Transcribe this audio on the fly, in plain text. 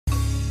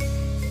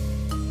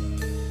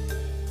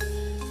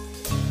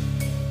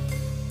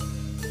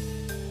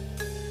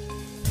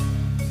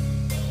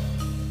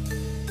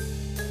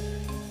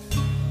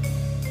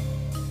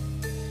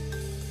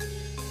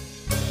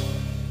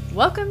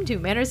Welcome to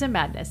Manners and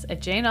Madness, a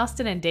Jane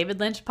Austen and David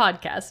Lynch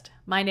podcast.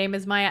 My name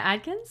is Maya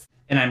Adkins.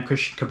 And I'm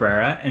Christian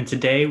Cabrera, and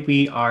today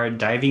we are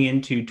diving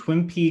into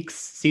Twin Peaks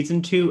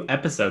Season 2,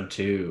 Episode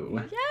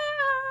 2. Yeah!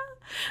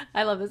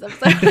 I love this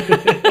episode.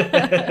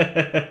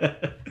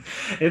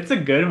 It's a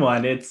good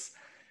one. It's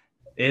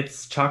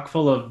chock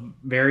full of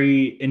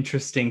very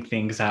interesting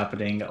things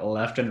happening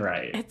left and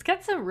right. It's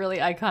got some really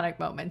iconic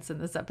moments in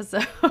this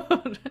episode.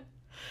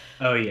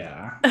 Oh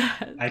yeah.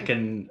 I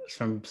can,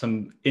 from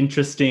some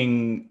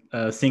interesting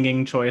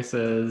singing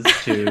choices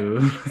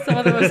to some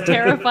of the most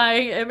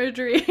terrifying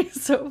imagery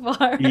so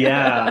far.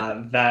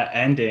 Yeah, that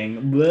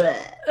ending.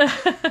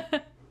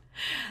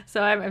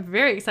 So I'm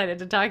very excited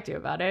to talk to you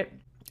about it.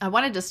 I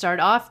wanted to start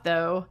off,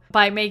 though,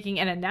 by making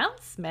an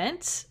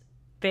announcement.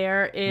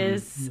 There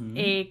is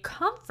a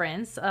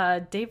conference,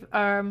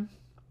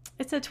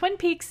 it's a Twin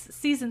Peaks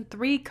Season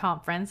 3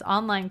 conference,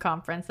 online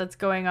conference that's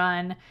going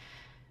on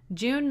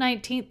June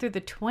 19th through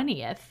the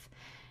 20th.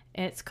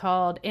 It's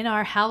called In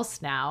Our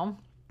House Now,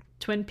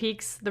 Twin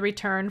Peaks The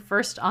Return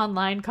First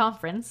Online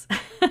Conference.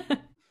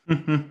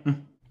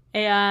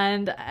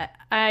 And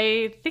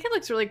I think it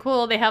looks really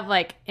cool. They have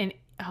like a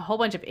whole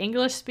bunch of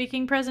English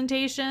speaking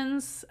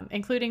presentations,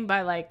 including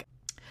by like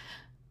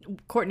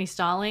Courtney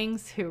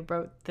Stallings, who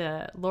wrote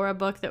the Laura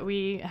book that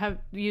we have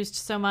used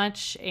so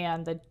much,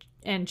 and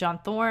John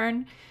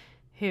Thorne,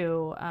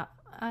 who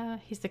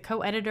he's the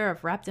co-editor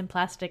of Wrapped in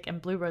Plastic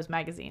and Blue Rose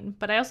magazine.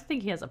 But I also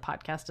think he has a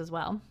podcast as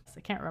well. So I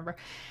can't remember.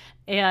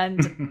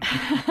 And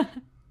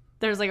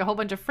there's like a whole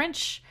bunch of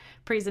French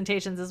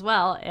presentations as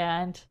well.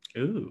 And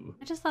Ooh.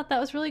 I just thought that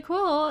was really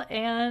cool.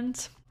 And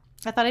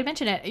I thought I'd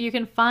mention it. You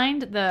can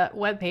find the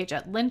webpage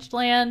at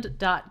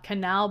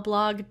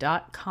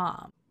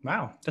lynchland.canalblog.com.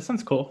 Wow, that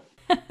sounds cool.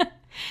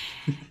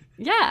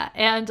 Yeah.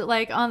 And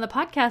like on the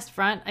podcast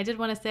front, I did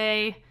want to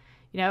say,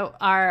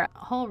 our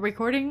whole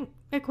recording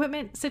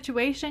equipment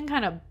situation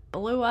kind of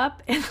blew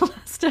up in the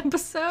last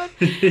episode.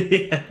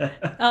 Yeah.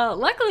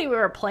 Luckily, we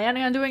were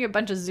planning on doing a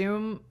bunch of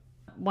Zoom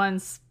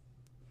ones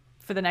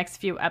for the next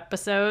few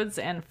episodes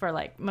and for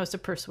like most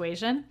of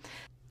Persuasion.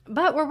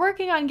 But we're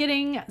working on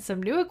getting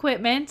some new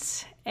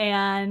equipment,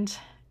 and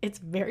it's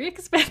very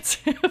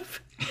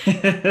expensive.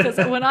 Because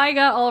when I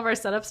got all of our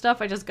setup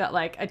stuff, I just got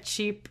like a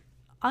cheap,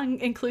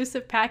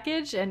 inclusive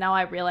package, and now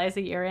I realize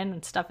a year in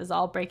and stuff is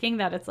all breaking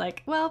that it's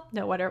like, well,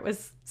 no wonder it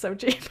was so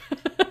cheap.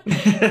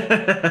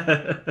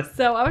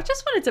 So I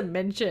just wanted to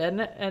mention,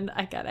 and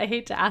I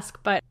hate to ask,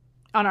 but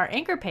on our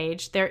Anchor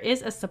page, there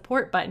is a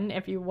support button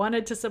if you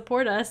wanted to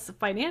support us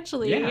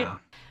financially. Yeah.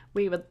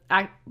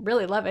 I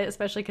really love it,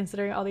 especially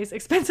considering all these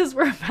expenses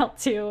we're about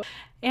to.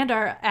 And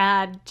our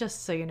ad,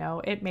 just so you know,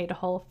 it made a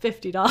whole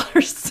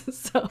 $50.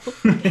 So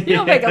you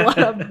don't make a lot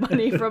of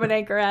money from an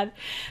Anchor ad.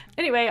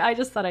 Anyway, I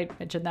just thought I'd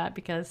mention that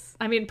because,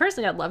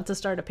 personally, I'd love to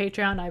start a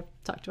Patreon. I've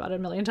talked about it a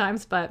million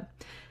times, but,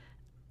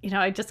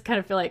 I just kind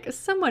of feel like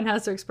someone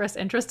has to express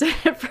interest in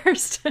it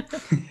first.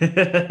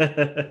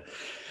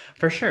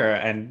 For sure.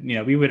 And,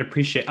 we would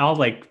appreciate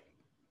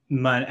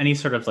any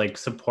sort of like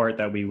support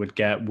that we would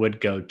get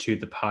would go to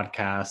the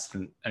podcast,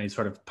 and any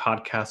sort of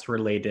podcast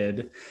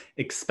related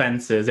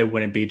expenses. It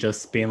wouldn't be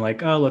just being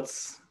like, oh,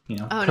 let's,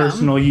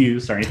 personal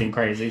use or anything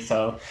crazy.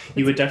 So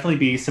you would definitely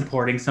be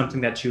supporting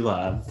something that you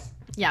love.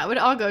 Yeah, it would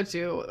all go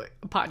to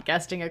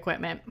podcasting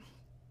equipment.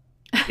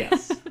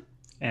 Yes.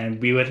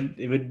 And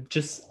it would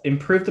just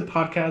improve the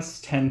podcast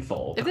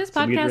tenfold. If this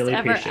podcast really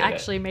ever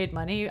actually made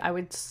money, I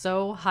would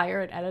so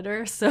hire an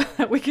editor so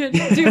that we could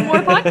do more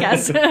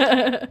podcasts.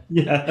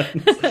 Yeah.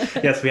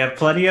 Yes, we have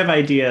plenty of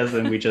ideas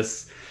and we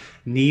just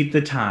need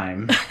the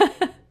time.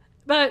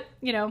 But,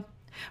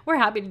 we're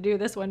happy to do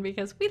this one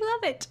because we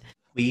love it.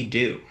 We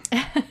do.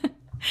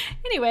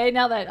 Anyway,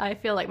 now that I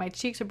feel like my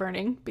cheeks are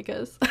burning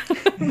because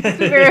it's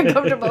very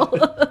uncomfortable.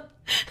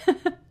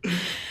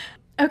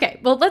 Okay,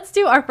 well, let's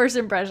do our first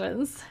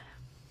impressions.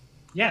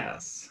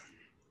 Yes.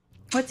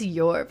 What's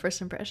your first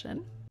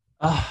impression?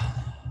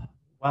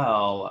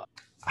 Well,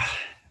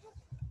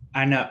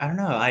 I don't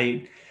know.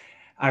 I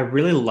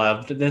really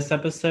loved this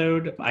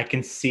episode. I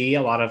can see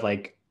a lot of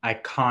like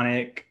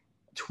iconic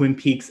Twin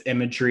Peaks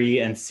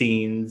imagery and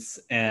scenes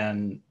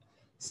and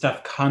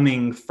stuff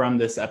coming from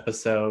this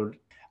episode.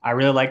 I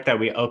really like that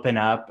we open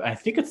up, I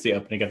think it's the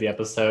opening of the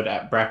episode,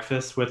 at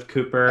breakfast with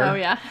Cooper. Oh,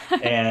 yeah.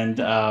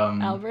 And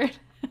Albert.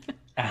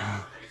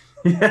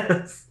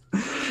 Yes.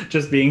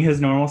 Just being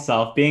his normal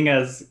self, being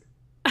as,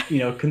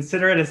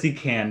 considerate as he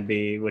can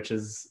be, which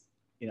is,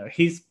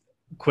 he's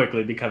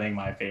quickly becoming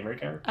my favorite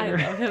character. I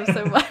love him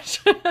so much.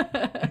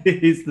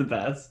 He's the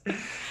best.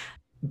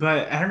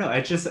 But I don't know,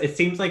 it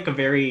seems like a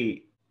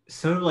very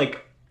sort of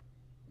like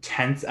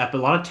tense, a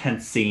lot of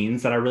tense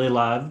scenes that I really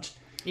loved.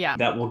 Yeah.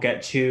 That we'll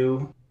get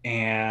to.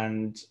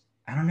 And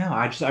I don't know,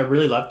 I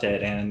really loved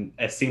it. And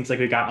it seems like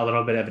we got a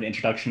little bit of an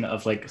introduction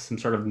of like some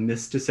sort of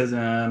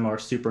mysticism or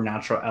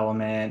supernatural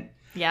element.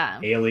 Yeah.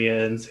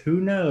 Aliens, who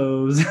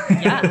knows?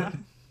 Yeah.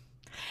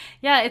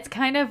 Yeah, it's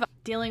kind of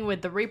dealing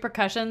with the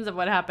repercussions of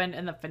what happened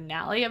in the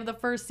finale of the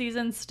first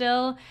season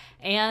still,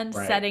 and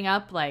setting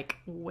up like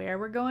where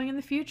we're going in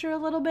the future a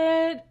little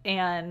bit.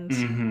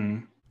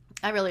 And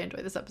I really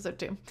enjoyed this episode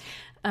too.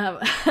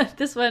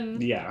 This one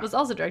was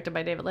also directed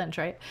by David Lynch,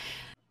 right?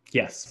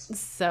 Yes.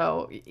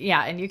 So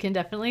yeah, and you can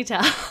definitely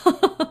tell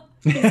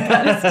he's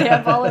got a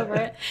stamp all over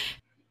it.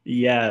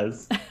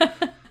 Yes.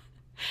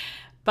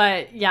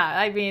 But yeah,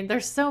 I mean,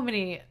 there's so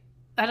many.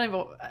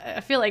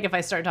 I feel like if I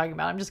start talking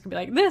about it, I'm just gonna be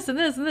like this and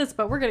this and this,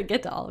 but we're gonna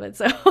get to all of it.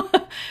 So,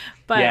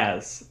 but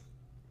yes,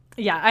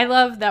 yeah, I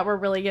love that we're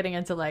really getting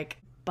into like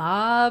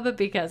Bob,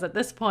 because at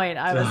this point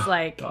I was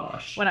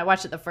when I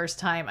watched it the first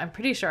time, I'm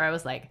pretty sure I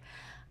was like,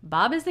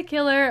 Bob is the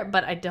killer,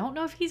 but I don't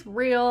know if he's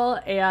real,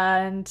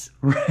 and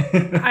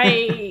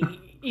I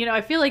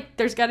feel like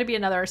there's got to be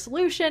another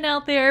solution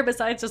out there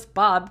besides just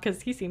Bob,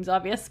 because he seems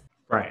obvious.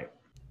 Right.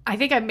 I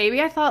think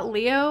I thought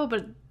Leo,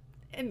 but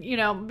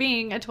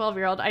being a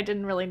 12-year-old, I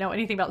didn't really know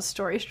anything about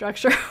story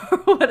structure or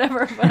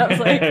whatever, but I was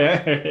like,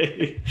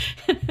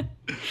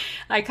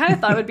 I kind of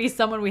thought it would be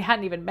someone we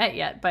hadn't even met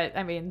yet, but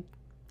I mean,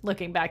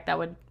 looking back, that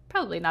would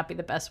probably not be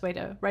the best way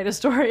to write a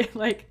story.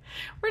 Like,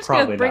 we're just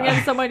going to bring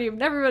in someone you've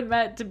never been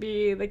met to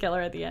be the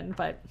killer at the end,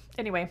 but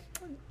anyway.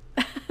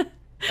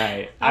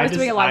 Right. I was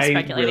doing a lot of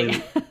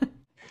speculating. Really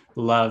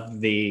love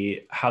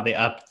how they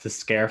upped the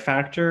scare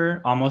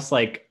factor almost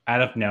like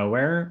out of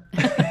nowhere.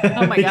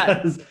 Oh my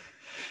god.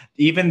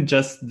 Even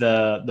just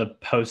the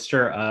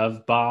poster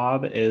of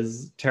Bob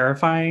is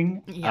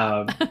terrifying.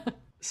 Yeah.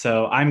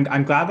 So I'm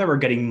glad that we're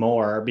getting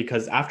more,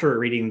 because after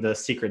reading The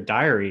Secret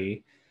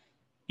Diary,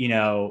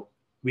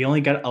 we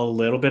only got a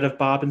little bit of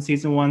Bob in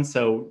season 1.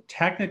 So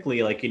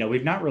technically, like,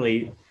 we've not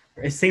really,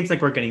 it seems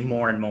like we're getting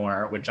more and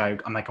more, which I'm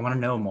like, I want to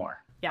know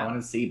more. Yeah. I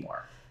want to see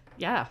more.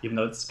 Yeah. Even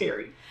though it's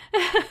scary.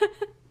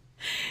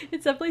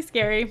 It's definitely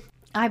scary.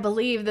 I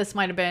believe this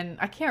might have been,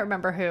 I can't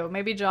remember who,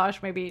 maybe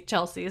Josh, maybe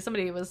Chelsea.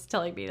 Somebody was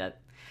telling me that,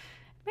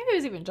 maybe it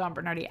was even John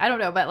Bernardi. I don't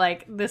know, but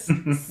like this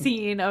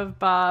scene of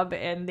Bob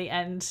in the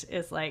end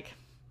is like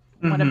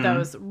one of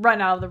those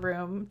run out of the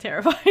room,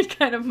 terrified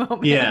kind of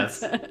moments.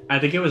 Yes. I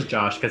think it was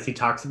Josh, because he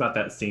talks about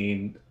that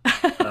scene.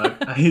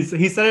 He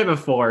said it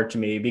before to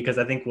me, because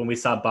I think when we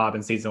saw Bob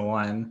in season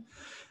 1,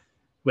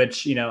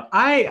 which,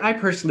 I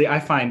personally, I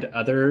find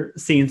other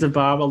scenes of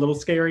Bob a little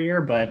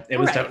scarier, but it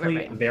was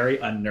definitely very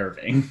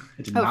unnerving.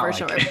 I did not like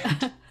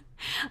it.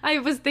 I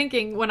was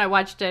thinking when I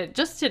watched it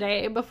just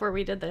today before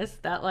we did this,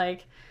 that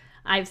like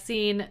I've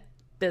seen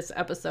this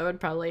episode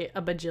probably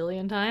a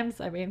bajillion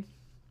times. I mean,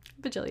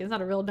 bajillion is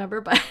not a real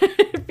number, but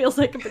it feels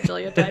like a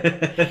bajillion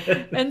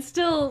times. And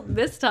still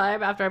this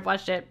time, after I've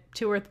watched it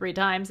 2 or 3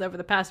 times over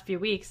the past few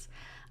weeks,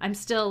 I'm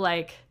still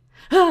like,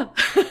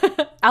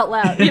 out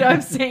loud,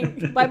 I'm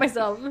saying by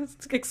myself,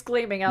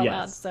 exclaiming out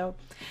loud. So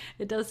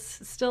it does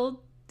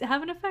still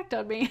have an effect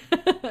on me.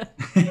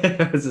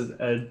 This is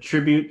a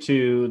tribute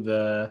to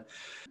the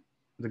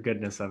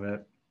goodness of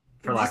it,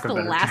 for lack of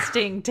better term.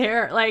 Lasting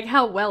terror, like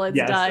how well it's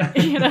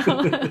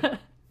done,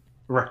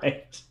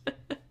 Right.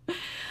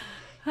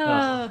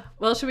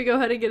 Well, should we go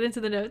ahead and get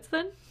into the notes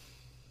then?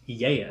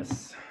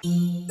 Yes.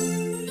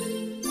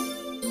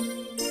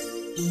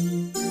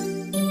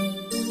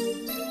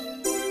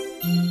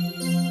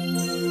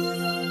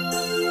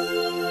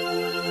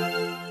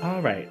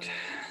 All right,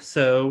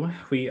 so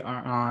we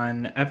are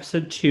on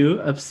episode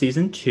 2 of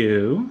season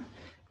 2.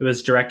 It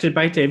was directed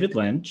by David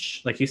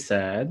Lynch, like you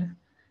said,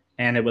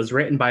 and it was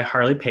written by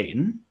Harley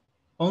Peyton.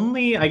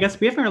 I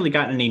guess we haven't really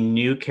gotten any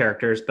new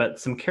characters, but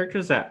some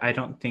characters that I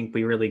don't think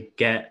we really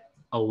get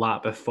a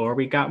lot before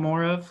we got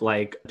more of,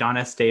 like Don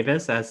S.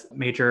 Davis as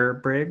Major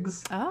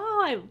Briggs.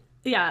 Oh,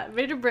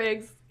 Major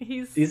Briggs.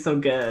 He's so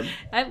good.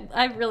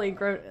 I've really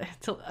grown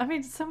to. I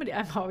mean, somebody.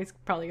 I'm always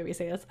probably gonna be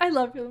saying this. I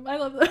love him,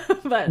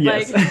 but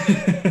yes.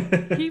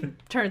 Like he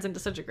turns into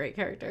such a great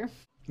character.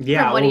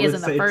 Yeah, from what he is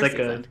in the first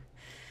season.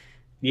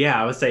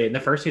 I would say in the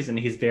first season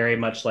he's very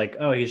much like,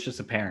 oh, he's just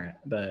a parent,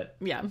 but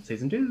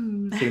season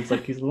 2 seems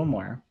like he's a little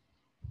more.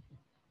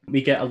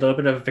 We get a little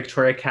bit of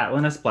Victoria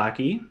Catlin as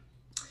Blackie.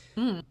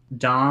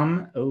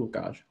 Don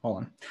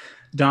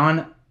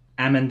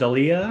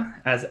Amendolia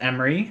as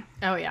Emery.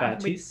 Oh yeah,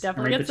 Baptiste. We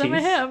definitely get some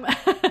of him.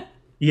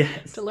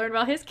 Yes. To learn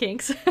about his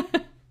kinks.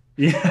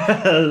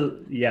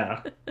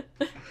 Yeah.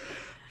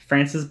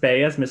 Frances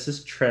Bay as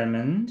Mrs.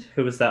 Tremond,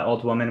 who was that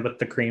old woman with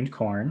the creamed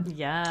corn.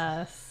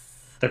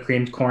 Yes. The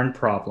creamed corn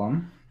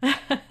problem.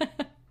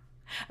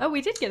 Oh, we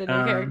did get a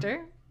new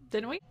character,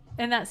 didn't we?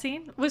 In that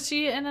scene? Was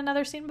she in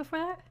another scene before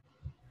that?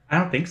 I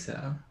don't think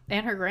so.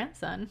 And her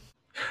grandson.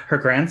 Her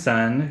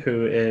grandson,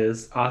 who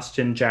is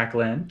Austin Jack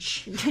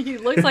Lynch. He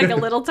looks like a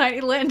little tiny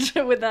Lynch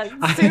with that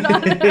suit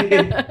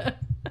on.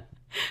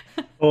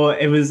 Well,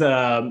 it was.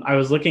 I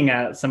was looking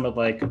at some of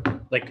like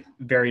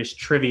various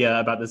trivia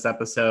about this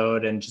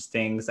episode and just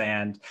things.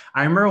 And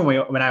I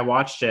remember when I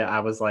watched it, I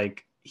was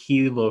like,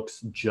 he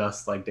looks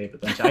just like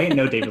David Lynch. I didn't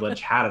know David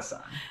Lynch had a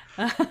son.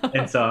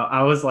 And so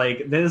I was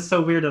like, this is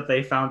so weird that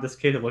they found this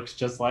kid who looks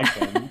just like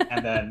him.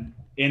 And then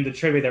in the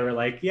trivia, they were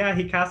like, yeah,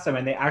 he cast him.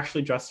 And they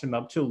actually dressed him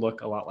up to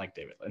look a lot like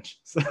David Lynch.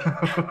 So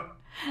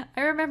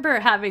I remember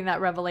having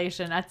that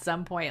revelation at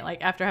some point,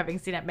 like after having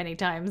seen it many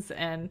times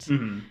and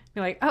be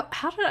like, oh,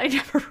 how did I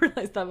never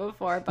realize that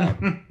before? But,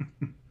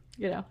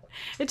 you know,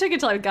 it took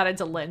until I got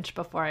into Lynch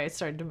before I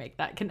started to make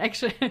that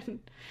connection,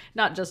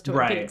 not just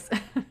Twin Peaks.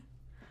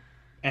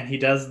 And he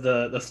does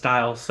the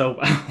style so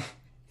well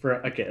for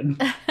a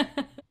kid.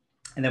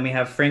 And then we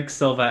have Frank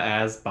Silva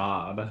as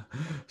Bob.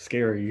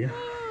 Scary.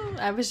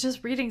 I was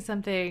just reading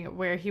something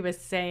where he was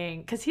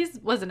saying, because he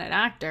wasn't an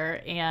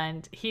actor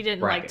and he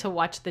didn't like to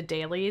watch the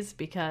dailies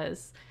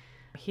because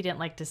he didn't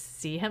like to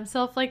see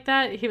himself like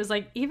that. He was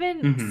like,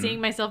 even seeing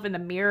myself in the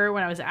mirror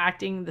when I was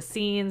acting the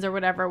scenes or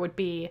whatever would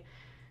be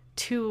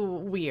too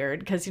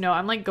weird because, you know,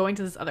 I'm like going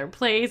to this other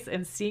place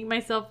and seeing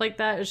myself like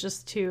that is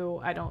just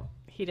too,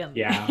 he did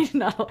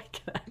not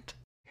like that.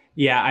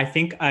 Yeah, I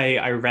think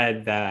I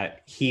read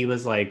that he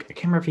was like, I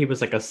can't remember if he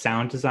was like a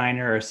sound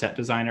designer or set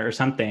designer or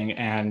something.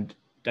 And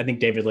I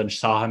think David Lynch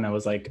saw him and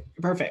was like,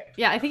 perfect.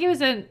 Yeah, I think he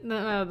was in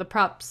the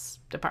props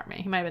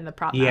department. He might have been the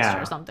prop master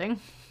or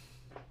something.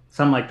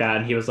 Something like that.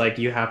 And he was like,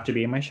 you have to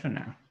be in my show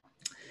now.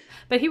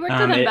 But he worked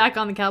with him back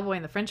on The Cowboy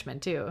and the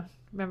Frenchman too.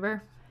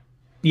 Remember?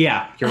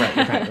 Yeah, you're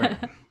right.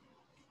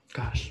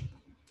 Gosh.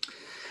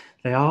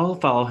 They all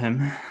follow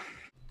him.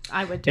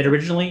 I would too. It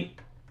originally...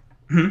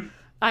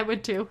 I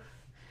would too.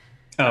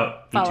 Oh,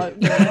 follow.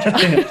 Be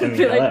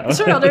like,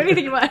 sure, I'll do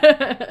anything you want.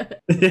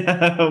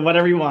 Yeah,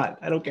 whatever you want.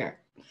 I don't care.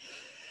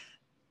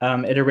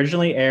 It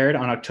originally aired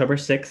on October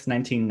 6th,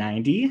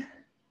 1990,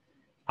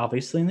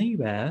 obviously in the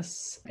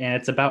US. And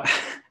it's about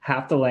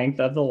half the length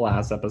of the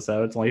last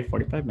episode. It's only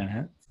 45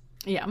 minutes.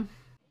 Yeah.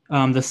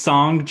 The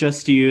song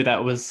Just You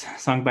that was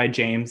sung by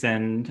James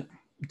and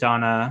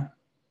Donna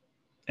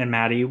and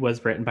Maddie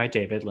was written by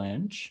David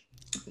Lynch.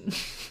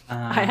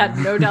 I had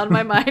no doubt in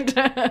my mind.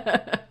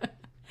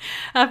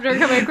 After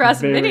coming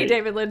across many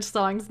David Lynch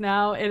songs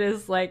now, it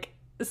is like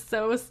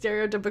so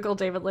stereotypical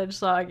David Lynch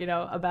song, you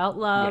know, about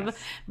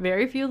love,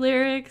 very few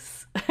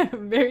lyrics,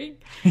 very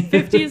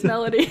 50s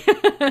melody.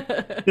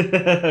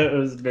 It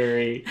was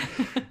very,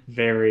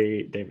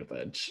 very David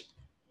Lynch.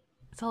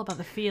 It's all about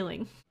the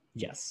feeling.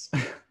 Yes.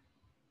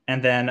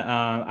 And then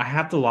I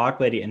have the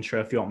Log Lady intro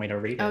if you want me to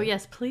read it. Oh,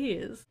 yes,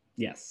 please.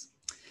 Yes.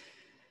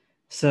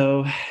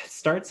 So it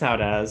starts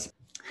out as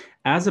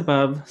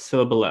above,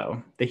 so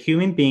below. The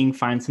human being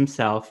finds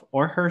himself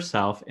or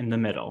herself in the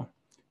middle.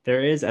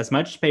 There is as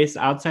much space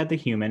outside the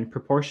human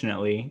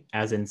proportionately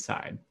as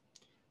inside.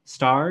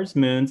 Stars,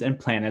 moons, and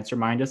planets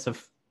remind us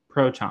of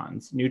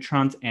protons,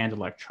 neutrons, and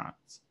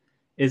electrons.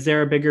 Is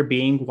there a bigger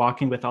being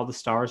walking with all the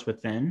stars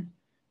within?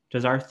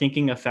 Does our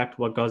thinking affect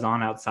what goes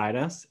on outside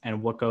us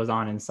and what goes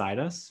on inside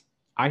us?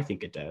 I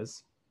think it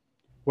does.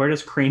 Where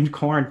does creamed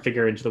corn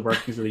figure into the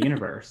workings of the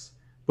universe?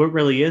 What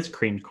really is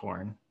creamed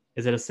corn?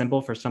 Is it a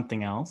symbol for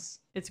something else?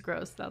 It's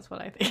gross. That's what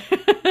I think.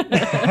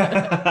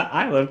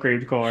 I love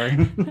creamed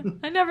corn.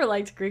 I never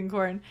liked green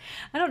corn.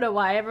 I don't know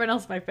why. Everyone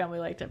else in my family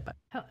liked it, but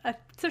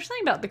there's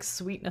something about the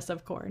sweetness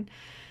of corn.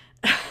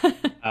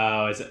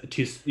 Oh, is it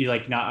too? You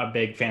like not a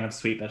big fan of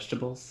sweet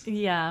vegetables?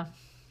 Yeah,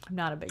 I'm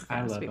not a big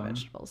fan of sweet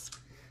vegetables.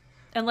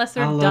 Unless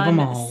they're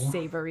done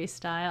savory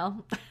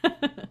style.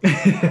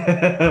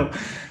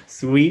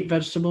 Sweet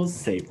vegetables,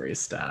 savory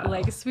style.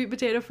 Like sweet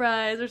potato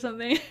fries or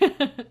something.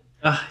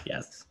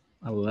 Yes.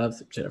 I love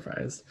sweet potato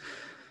fries.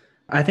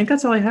 I think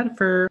that's all I had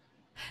for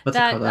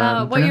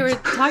what you were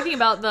talking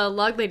about, the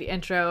Log Lady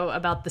intro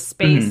about the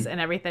space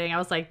and everything. I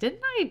was like,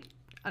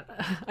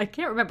 I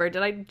can't remember.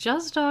 Did I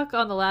just talk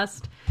on the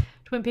last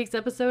Twin Peaks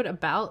episode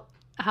about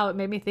how it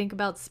made me think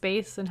about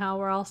space and how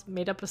we're all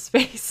made up of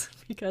space?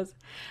 Because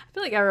I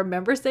feel like I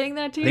remember saying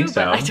that to you,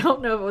 but I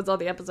don't know if it was on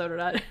the episode or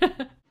not.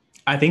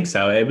 I think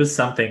so. It was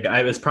something.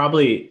 I was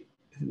probably,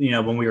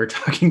 when we were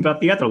talking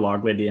about the other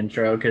Log Lady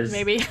intro, because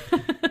maybe.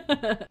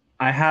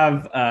 I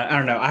have, I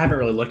don't know. I haven't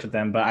really looked at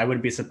them, but I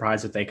wouldn't be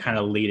surprised if they kind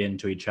of lead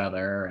into each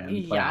other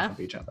and play off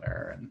of each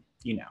other, and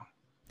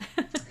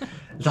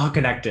it's all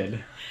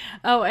connected.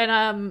 Oh,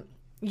 and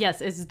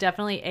yes, it's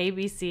definitely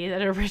ABC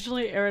that it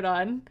originally aired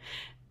on.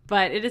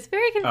 But it is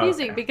very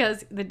confusing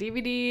because the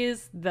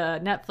DVDs,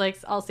 the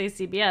Netflix, all say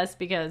CBS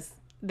because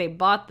they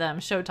bought them.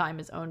 Showtime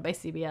is owned by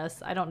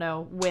CBS. I don't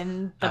know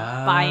when the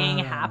buying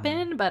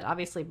happened, but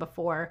obviously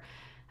before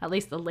at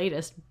least the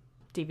latest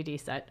DVD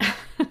set.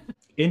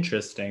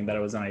 Interesting that it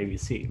was on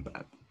ABC,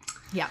 but...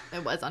 Yeah,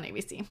 it was on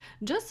ABC.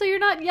 Just so you're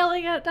not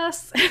yelling at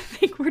us, I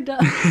think we're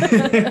done.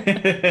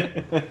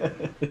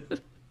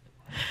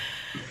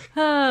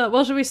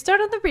 Well, should we start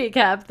on the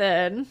recap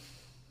then?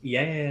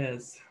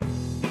 Yes.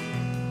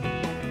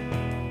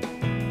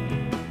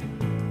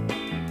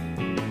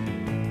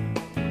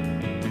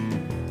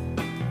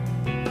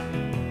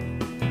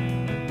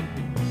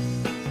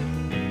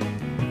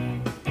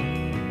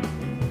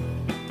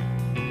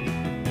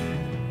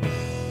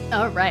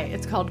 All right,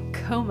 it's called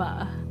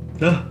Coma.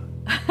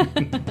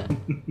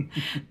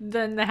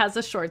 Then it has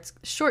a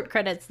short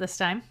credits this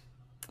time.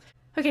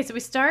 Okay, so we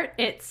start.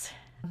 It's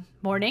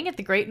morning at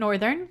the Great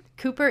Northern.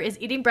 Cooper is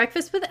eating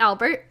breakfast with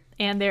Albert,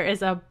 and there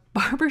is a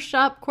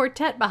barbershop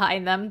quartet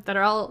behind them that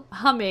are all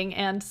humming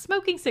and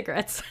smoking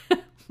cigarettes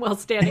while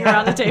standing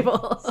around the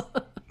table.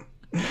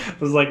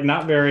 It was like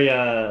not very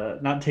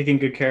not taking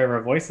good care of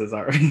our voices,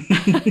 are we?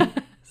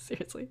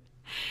 Seriously.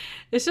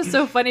 It's just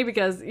so funny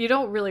because you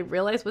don't really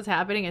realize what's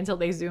happening until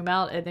they zoom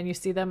out and then you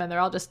see them and they're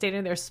all just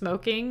standing there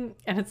smoking.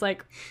 And it's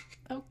like,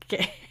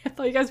 okay, I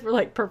thought you guys were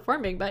like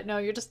performing, but no,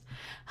 you're just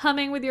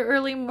humming with your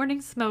early morning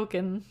smoke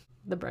in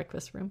the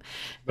breakfast room.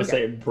 Let's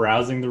say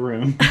browsing the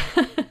room.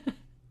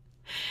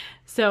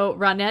 So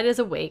Ronette is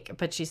awake,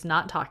 but she's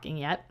not talking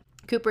yet.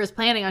 Cooper is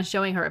planning on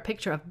showing her a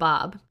picture of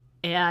Bob.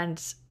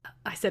 And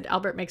I said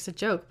Albert makes a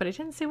joke, but I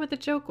didn't say what the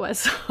joke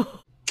was.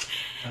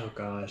 Oh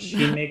gosh.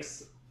 He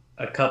makes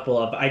a couple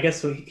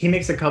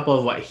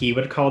of what he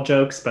would call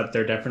jokes, but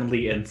they're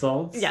definitely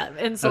insults. Yeah,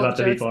 insult about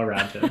jokes. the people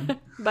around him.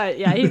 But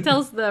yeah, he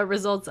tells the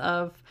results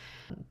of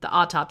the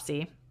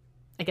autopsy,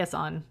 I guess,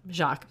 on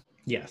Jacques.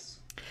 Yes.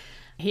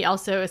 He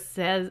also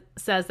says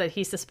that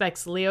he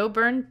suspects Leo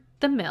burned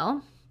the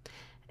mill,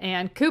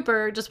 and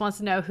Cooper just wants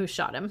to know who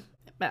shot him,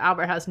 but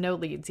Albert has no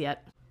leads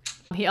yet.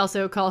 He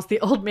also calls the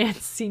old man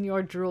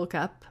Senor Drool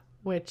Cup,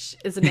 which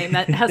is a name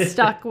that has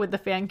stuck with the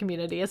fan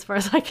community as far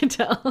as I can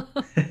tell.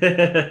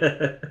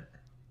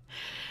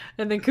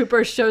 And then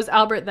Cooper shows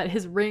Albert that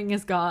his ring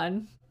is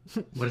gone.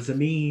 What does it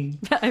mean?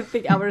 I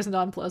think Albert is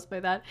nonplussed by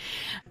that.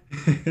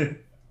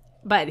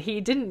 But he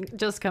didn't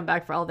just come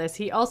back for all this.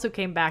 He also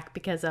came back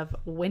because of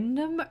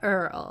Wyndham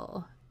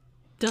Earl.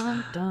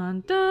 Dun,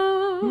 dun,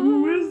 dun.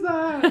 Who is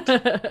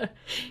that?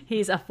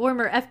 He's a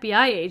former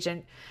FBI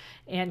agent,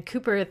 and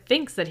Cooper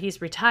thinks that he's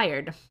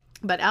retired.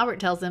 But Albert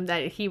tells him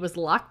that he was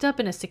locked up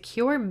in a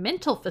secure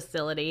mental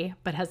facility,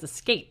 but has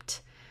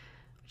escaped,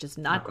 which is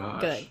not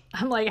good.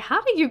 I'm like,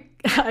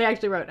 I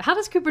actually wrote, how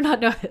does Cooper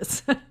not know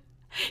this?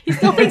 He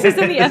still thinks he's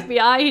in the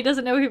FBI. He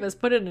doesn't know he was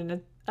put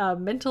in a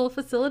mental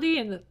facility.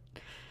 And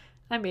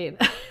I mean,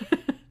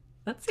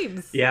 that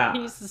seems,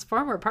 he's his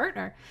former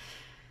partner.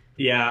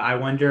 Yeah, I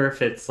wonder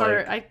if it's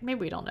maybe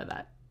we don't know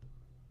that.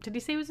 Did he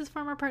say he was his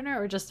former partner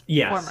or just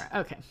yes. former?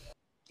 Okay.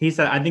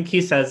 I think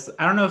he says,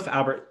 I don't know if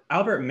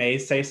Albert may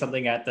say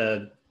something at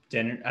the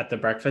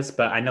breakfast,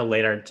 but I know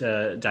later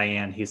to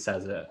Diane, he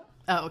says it.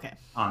 Oh, okay.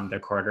 On the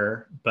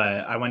recorder,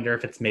 but I wonder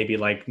if it's maybe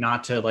like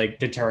not to like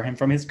deter him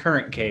from his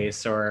current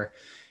case, or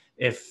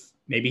if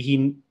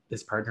maybe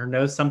his partner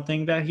knows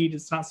something that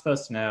he's not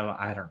supposed to know.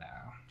 I don't know.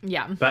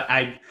 Yeah. But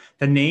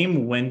the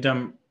name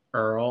Wyndham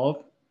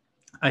Earl,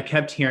 I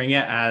kept hearing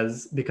it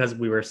because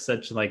we were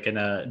such like in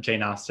a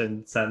Jane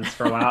Austen sense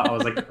for a while. I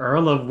was like,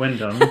 Earl of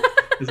Wyndham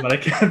is what I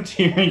kept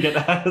hearing it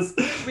as.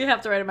 We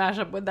have to write a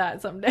mashup with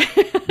that someday.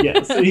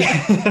 Yes.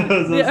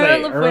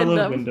 Earl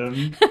of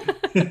Wyndham.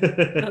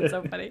 That's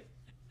so funny.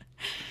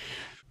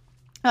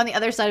 On the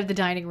other side of the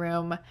dining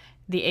room,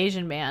 the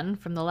Asian man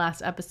from the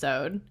last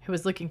episode who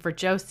was looking for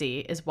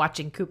Josie is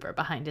watching Cooper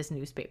behind his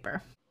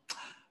newspaper.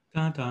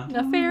 Dun, dun.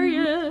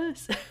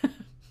 Nefarious.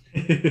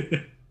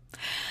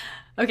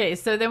 Okay,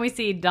 so then we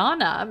see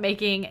Donna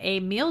making a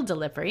meal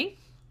delivery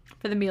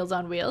for the Meals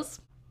on Wheels.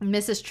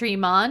 Mrs.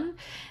 Tremont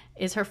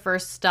is her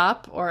first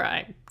stop, or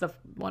the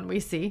one we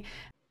see.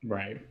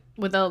 Right.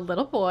 With a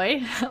little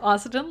boy,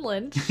 Austin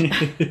Lynch.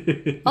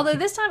 Although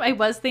this time I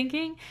was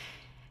thinking,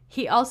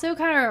 he also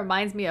kind of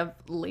reminds me of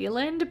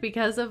Leland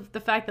because of the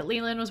fact that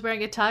Leland was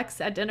wearing a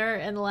tux at dinner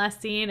in the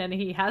last scene, and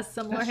he has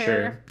similar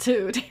hair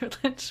to David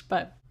Lynch.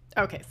 But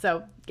okay,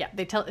 so yeah,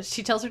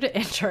 she tells her to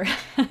enter,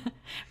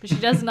 but she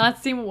does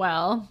not seem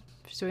well.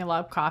 She's doing a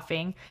lot of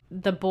coughing.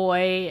 The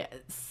boy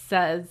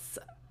says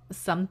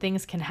some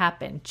things can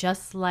happen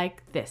just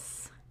like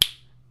this.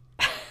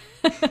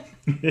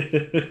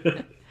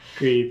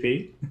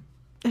 Creepy.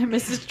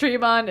 Mrs.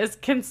 Tremont is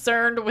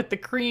concerned with the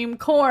creamed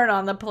corn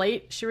on the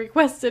plate. She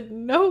requested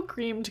no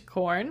creamed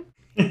corn.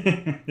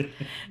 And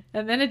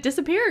then it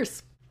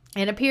disappears.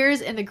 It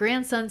appears in the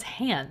grandson's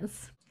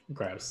hands.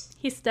 Gross.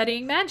 He's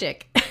studying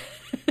magic.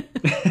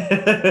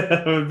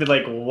 I would be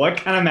like, what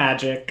kind of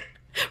magic?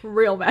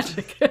 Real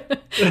magic.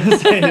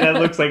 That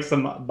looks like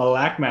some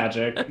black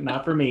magic.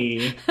 Not for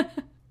me.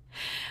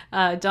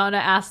 Donna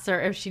asks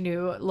her if she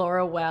knew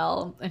Laura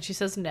well, and she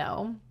says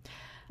no.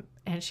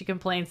 And she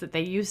complains that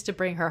they used to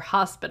bring her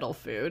hospital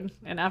food.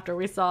 And after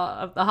we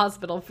saw the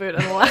hospital food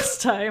in the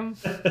last time,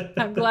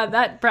 I'm glad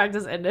that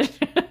practice ended.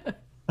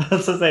 I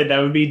was to say that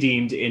would be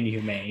deemed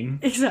inhumane.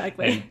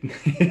 Exactly.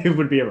 And it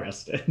would be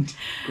arrested.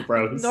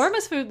 Gross.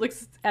 Norma's food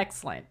looks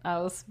excellent. I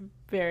was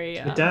very...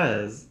 it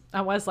does.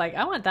 I was like,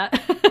 I want that.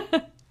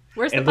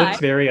 Where's the It pie? looks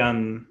very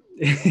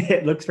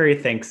it looks very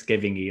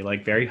Thanksgiving-y,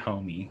 like very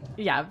homey.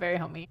 Yeah, very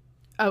homey.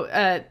 Oh,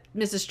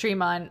 Mrs.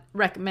 Tremont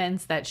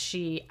recommends that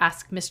she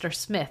ask Mr.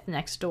 Smith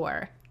next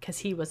door because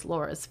he was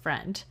Laura's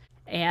friend.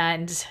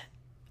 And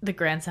the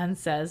grandson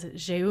says,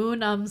 "J'ai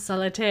un homme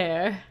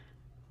solitaire,"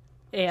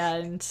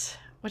 and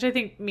which I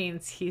think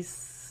means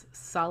he's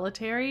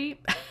solitary,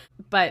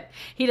 but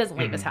he doesn't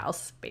leave his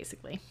house,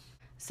 basically.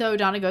 So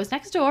Donna goes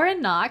next door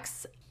and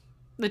knocks.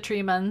 The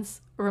Treemans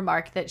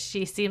remark that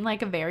she seemed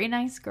like a very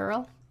nice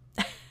girl.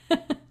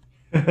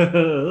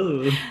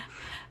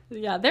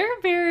 Yeah, they're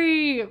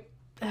very...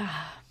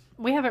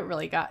 we haven't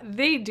really got...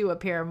 They do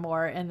appear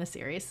more in the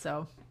series,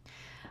 so...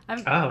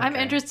 I'm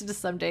interested to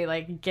someday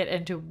like get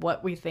into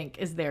what we think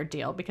is their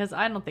deal, because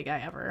I don't think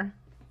I ever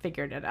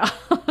figured it out.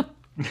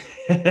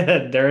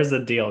 There's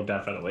a deal,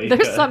 definitely.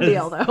 There's some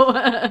deal,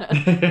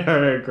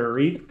 though.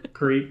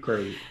 Creep.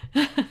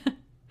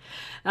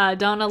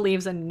 Donna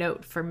leaves a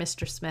note for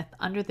Mr. Smith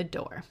under the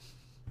door.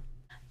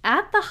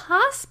 At the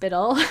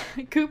hospital,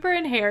 Cooper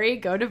and Harry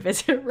go to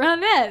visit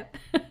Ronette.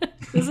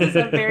 This is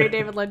a very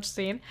David Lynch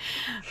scene.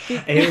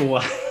 It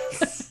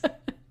was.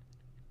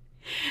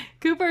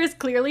 Cooper is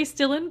clearly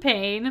still in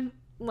pain.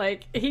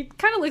 Like, he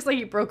kind of looks like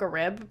he broke a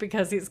rib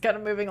because he's kind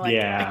of moving like,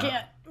 I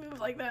can't move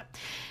like that.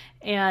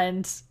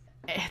 And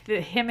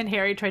him and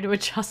Harry try to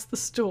adjust the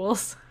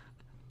stools,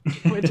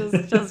 which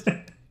is just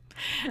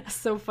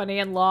so funny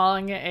and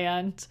long,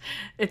 and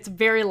it's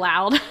very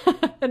loud.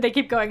 And they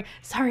keep going,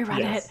 sorry, Ronette.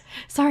 Yes.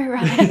 Sorry,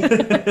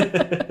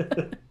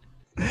 Ronette.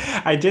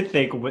 I did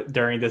think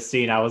during this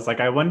scene, I was like,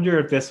 I wonder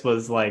if this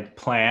was like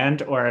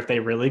planned or if they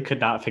really could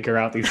not figure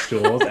out these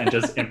stools and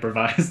just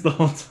improvise the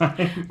whole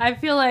time. I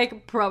feel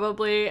like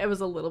probably it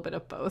was a little bit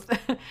of both.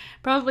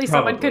 Probably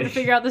someone couldn't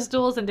figure out the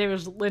stools, and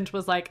David Lynch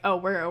was like, oh,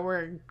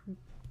 we're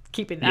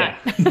keeping that.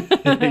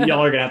 Yeah.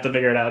 Y'all are going to have to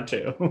figure it out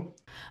too.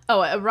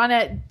 Oh,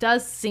 Ronette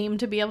does seem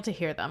to be able to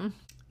hear them.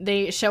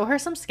 They show her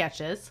some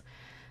sketches.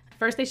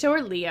 First, they show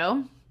her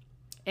Leo,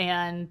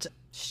 and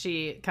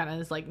she kind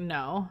of is like,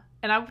 no.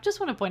 And I just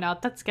want to point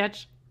out that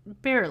sketch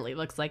barely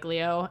looks like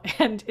Leo.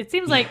 And it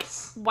seems like,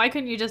 why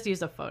couldn't you just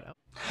use a photo?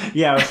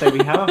 Yeah, I would say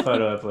we have a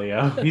photo of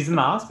Leo. He's in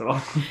the hospital.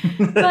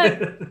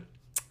 But,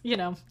 you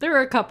know, there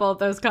were a couple of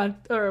those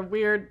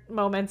weird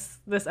moments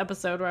this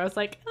episode where I was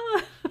like,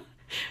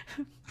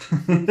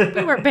 we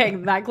weren't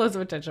paying that close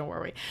of attention,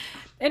 were we?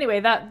 Anyway,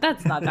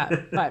 that's not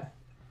that. But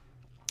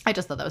I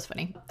just thought that was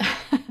funny.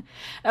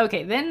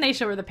 Okay, then they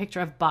show her the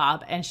picture of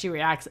Bob, and she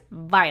reacts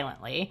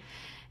violently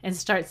and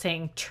starts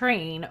saying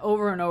train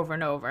over and over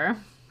and over.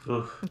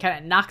 And kind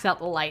of knocks out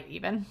the light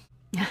even.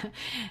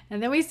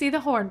 And then we see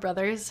the Horn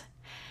brothers.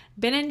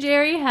 Ben and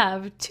Jerry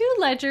have 2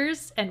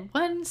 ledgers and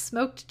 1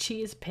 smoked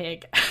cheese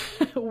pig.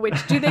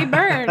 Which do they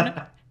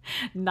burn?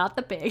 Not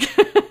the pig.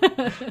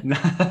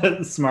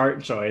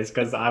 Smart choice,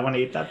 because I want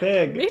to eat that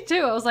pig. Me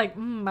too. I was like,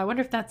 I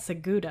wonder if that's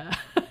Segouda.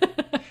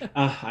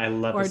 I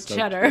love or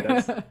cheddar.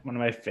 That's one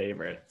of my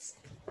favorites.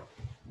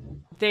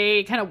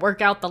 They kind of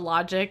work out the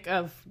logic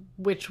of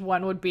which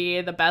one would be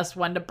the best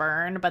one to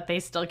burn, but they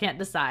still can't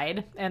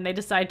decide. And they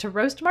decide to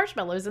roast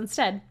marshmallows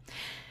instead.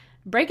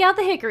 Break out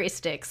the hickory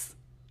sticks.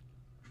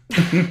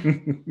 At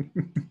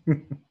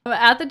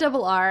the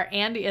Double R,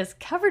 Andy is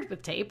covered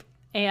with tape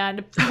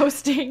and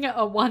posting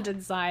a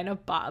wanted sign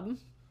of Bob.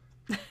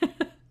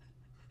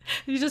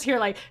 You just hear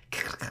like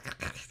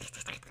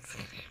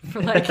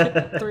for like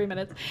 3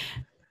 minutes.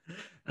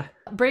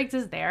 Briggs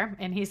is there,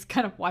 and he's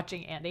kind of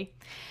watching Andy.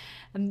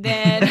 And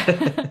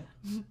then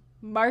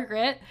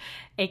Margaret,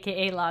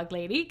 aka Log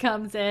Lady,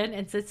 comes in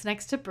and sits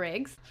next to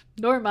Briggs.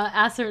 Norma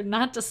asks her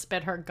not to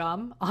spit her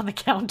gum on the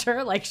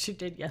counter like she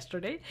did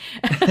yesterday.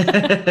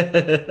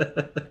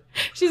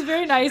 She's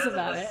very nice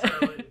about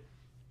it.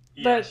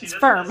 But it's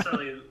firm.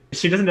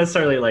 She doesn't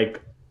necessarily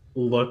like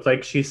look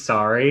like she's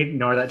sorry,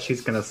 nor that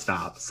she's gonna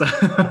stop. So,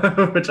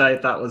 which I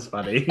thought was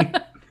funny.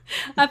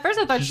 At first,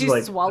 I thought she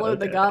like, swallowed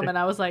the gum, and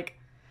I was like,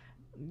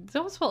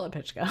 "Don't swallow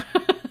pitch gum."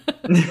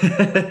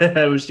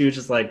 She was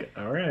just like,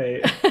 "All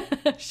right."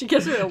 She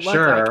gives her a look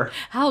like,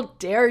 "How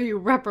dare you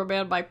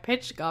reprimand my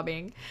pitch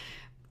gum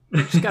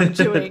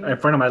chewing in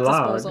front of my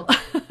disposal." log?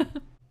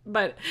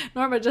 But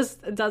Norma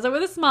just does it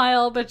with a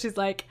smile, but she's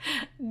like,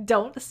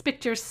 "Don't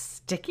spit your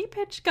sticky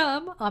pitch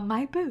gum on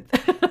my booth."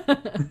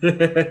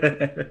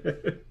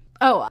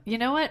 Oh, you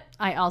know what?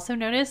 I also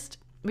noticed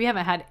we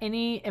haven't had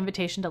any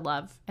invitation to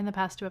love in the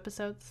past 2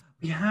 episodes.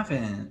 We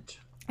haven't.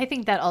 I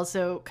think that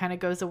also kind of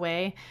goes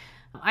away.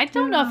 I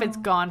don't know if it's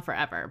gone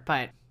forever,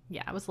 but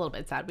yeah, I was a little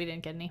bit sad we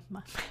didn't get any.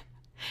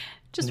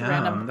 Just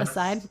random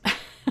aside.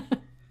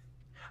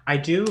 I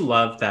do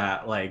love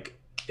that. Like,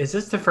 is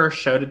this the first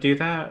show to do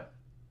that?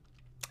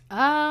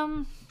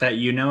 That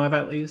you know of,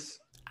 at least?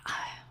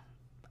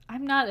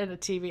 I'm not a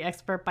TV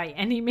expert by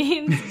any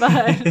means,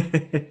 but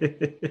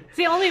it's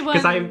the only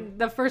one,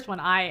 the first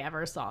one I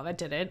ever saw that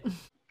did it.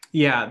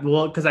 Yeah,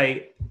 well, because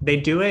they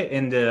do it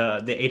in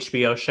the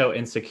HBO show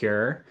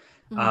Insecure.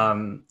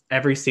 Mm-hmm.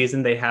 Every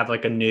season they have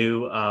like a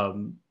new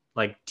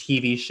like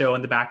TV show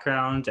in the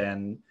background,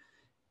 and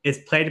it's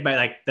played by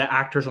like the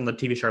actors on the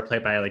TV show are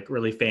played by like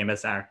really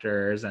famous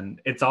actors, and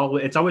it's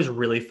always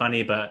really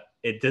funny. But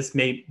it just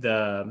made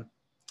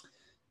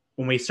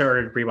when we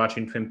started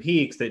rewatching Twin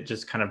Peaks, it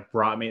just kind of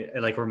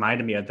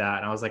reminded me of that.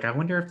 And I was like, I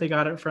wonder if they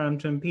got it from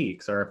Twin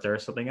Peaks or if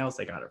there's something else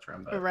they got it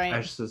from. But right. I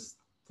was just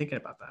thinking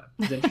about that.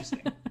 It's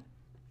interesting.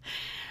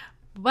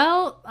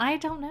 Well, I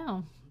don't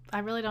know. I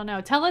really don't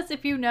know. Tell us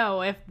if you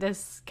know if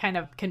this kind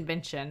of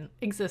convention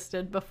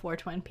existed before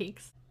Twin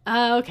Peaks.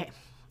 Okay.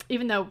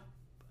 Even though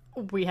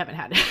we haven't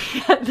had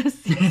it yet this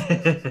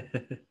season.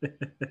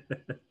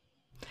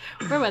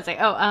 Where was I?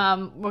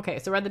 Okay,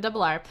 so we're at the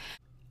Double R.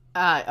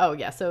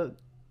 So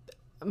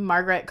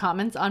Margaret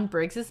comments on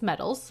Briggs's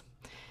medals,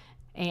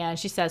 and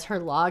she says her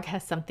log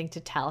has something to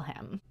tell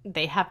him.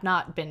 They have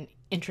not been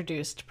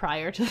introduced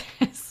prior to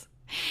this,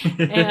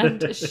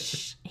 and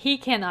he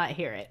cannot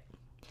hear it.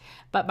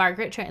 But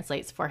Margaret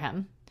translates for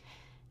him,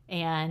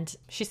 and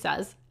she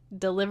says,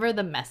 "Deliver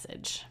the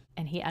message,"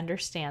 and he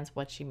understands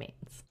what she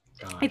means.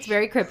 Gosh. It's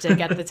very cryptic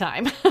at the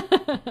time.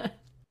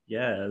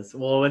 Yes.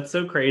 Well, what's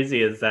so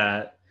crazy is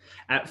that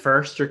at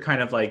first you're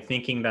kind of like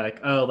thinking that,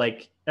 like, oh,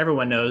 like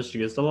everyone knows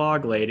she is the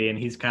log lady, and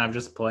he's kind of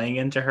just playing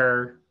into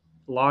her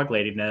log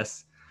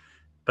ladiness.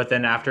 But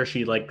then after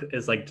she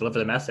is deliver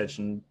the message,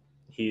 and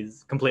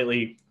he's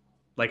completely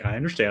like, I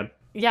understand.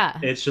 Yeah.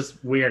 It's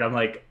just weird. I'm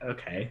like,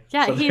 okay.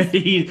 Yeah, so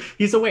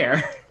he's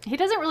aware. He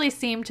doesn't really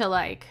seem to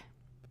like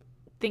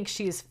think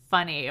she's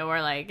funny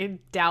or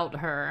like doubt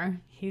her.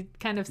 He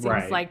kind of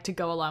seems like to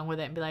go along with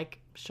it and be like,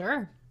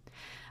 sure.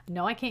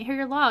 No, I can't hear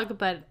your log,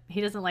 but he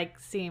doesn't like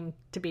seem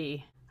to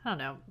be, I don't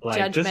know, like,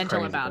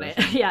 judgmental about it.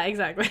 Yeah,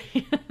 exactly.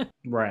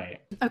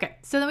 Right. Okay,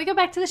 so then we go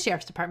back to the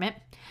sheriff's department.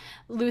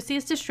 Lucy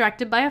is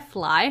distracted by a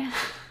fly.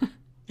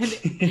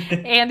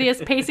 And Andy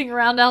is pacing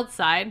around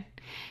outside.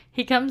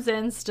 He comes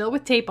in still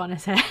with tape on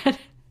his head.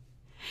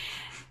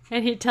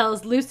 And he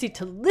tells Lucy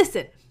to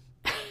listen.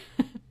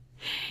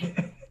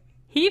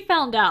 He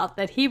found out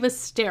that he was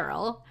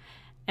sterile,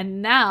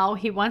 and now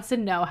he wants to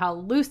know how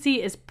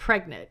Lucy is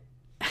pregnant.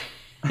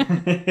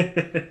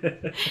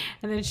 And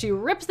then she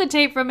rips the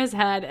tape from his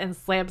head and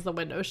slams the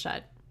window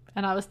shut.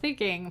 And I was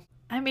thinking,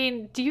 I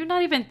mean, do you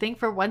not even think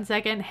for 1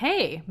 second,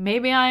 hey,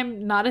 maybe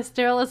I'm not as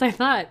sterile as I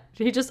thought?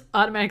 He just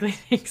automatically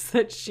thinks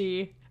that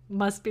she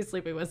must be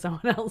sleeping with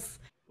someone else.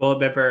 Well,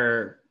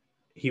 remember,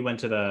 he went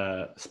to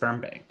the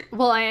sperm bank.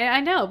 Well, I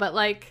know, but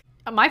like,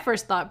 my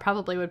first thought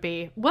probably would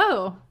be,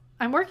 whoa,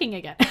 I'm working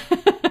again.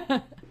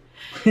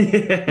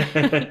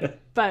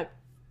 But,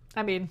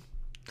 I mean,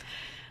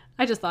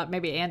 I just thought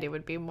maybe Andy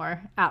would be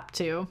more apt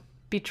to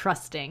be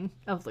trusting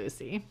of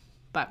Lucy,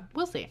 but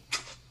we'll see.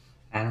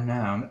 I don't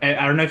know.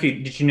 I don't know if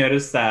did you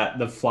notice that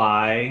the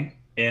fly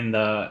in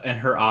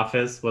her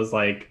office was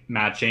like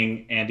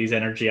matching Andy's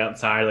energy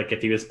outside. Like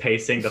if he was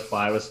pacing, the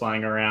fly was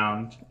flying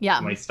around. Yeah.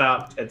 When he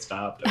stopped, it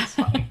stopped. It was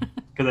funny.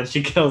 Because then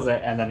she kills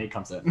it and then he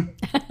comes in.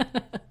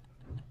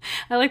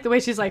 I like the way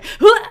she's like,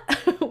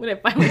 when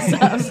it finally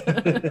stops.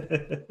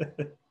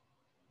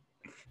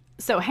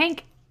 So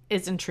Hank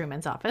is in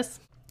Truman's office.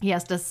 He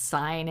has to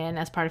sign in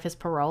as part of his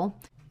parole.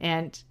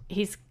 And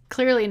he's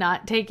clearly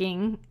not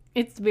taking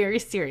it very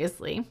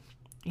seriously.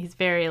 He's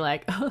very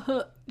like,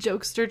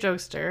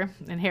 jokester.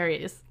 And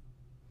Harry is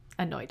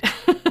annoyed.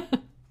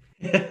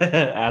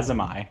 As am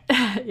I.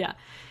 Yeah.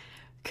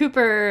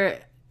 Cooper,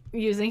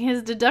 using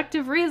his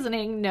deductive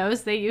reasoning,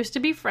 knows they used to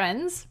be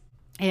friends.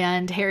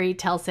 And Harry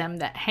tells him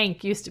that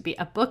Hank used to be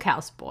a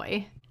bookhouse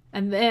boy.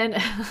 And then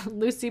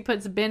Lucy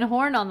puts Ben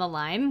Horne on the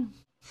line.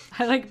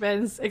 I like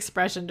Ben's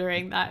expression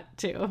during that,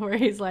 too, where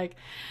he's like,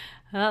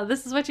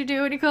 this is what you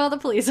do when you call the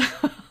police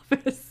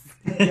office.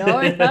 You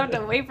always have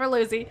to wait for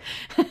Lucy.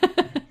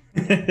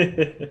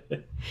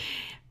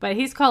 But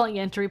he's calling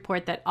in to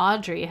report that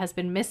Audrey has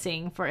been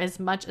missing for as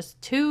much as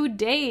 2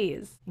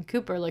 days. And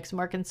Cooper looks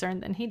more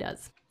concerned than he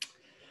does.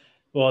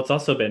 Well, it's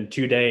also been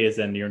 2 days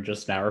and you're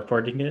just now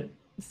reporting it.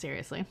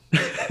 Seriously.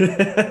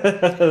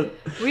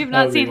 We've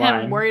not seen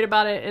him worried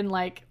about it in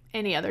like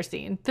any other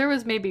scene. There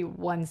was maybe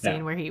one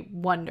scene where he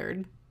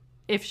wondered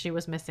if she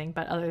was missing,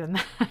 but other than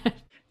that.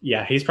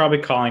 Yeah, he's probably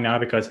calling now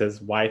because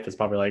his wife is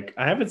probably like,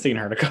 I haven't seen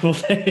her in a couple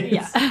of days.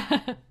 Yeah.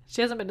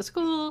 She hasn't been to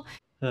school.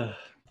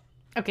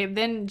 Okay,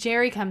 then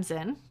Jerry comes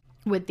in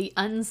with the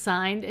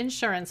unsigned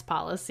insurance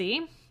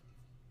policy,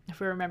 if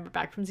we remember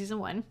back from season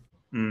 1.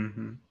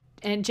 Mm-hmm.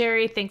 And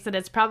Jerry thinks that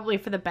it's probably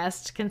for the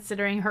best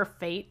considering her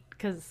fate,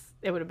 because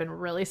it would have been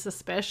really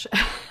suspicious.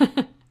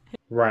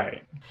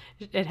 Right.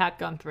 It had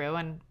gone through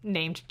and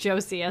named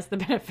Josie as the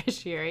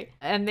beneficiary.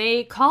 And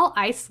they call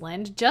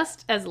Iceland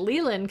just as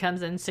Leland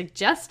comes in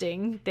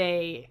suggesting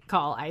they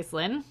call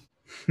Iceland.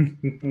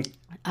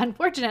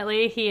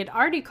 Unfortunately, he had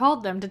already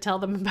called them to tell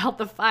them about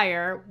the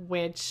fire,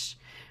 which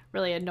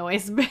really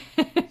annoys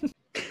Ben.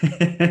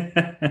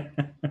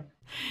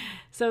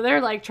 So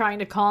they're like trying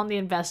to calm the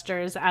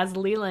investors as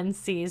Leland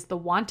sees the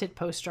wanted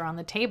poster on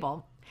the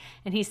table.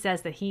 And he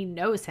says that he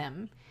knows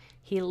him.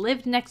 He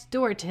lived next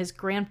door to his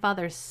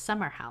grandfather's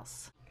summer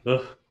house.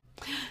 Ugh.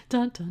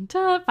 Dun, dun,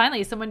 dun.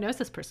 Finally, someone knows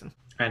this person.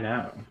 I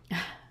know.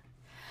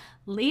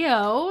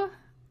 Leo.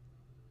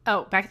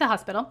 Oh, back at the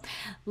hospital.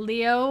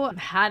 Leo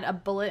had a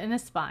bullet in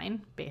his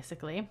spine,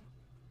 basically.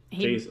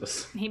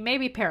 Jesus. He may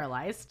be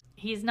paralyzed.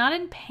 He's not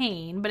in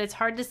pain, but it's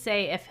hard to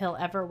say if he'll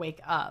ever wake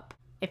up.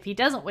 If he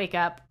doesn't wake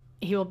up,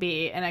 he will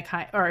be in a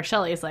kind... Or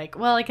Shelley's like,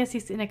 well, I guess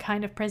he's in a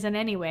kind of prison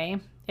anyway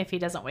if he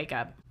doesn't wake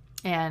up.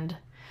 And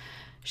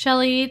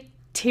Shelley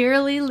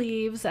tearily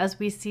leaves as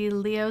we see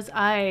Leo's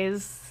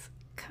eyes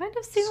kind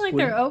of seem like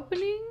they're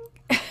opening.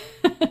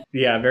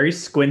 Yeah, very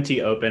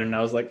squinty open, and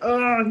I was like,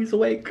 oh, he's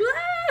awake.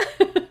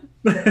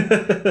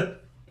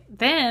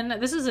 Then,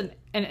 this is an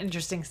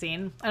interesting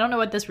scene. I don't know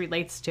what this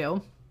relates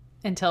to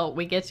until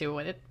we get to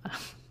it,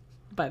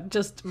 but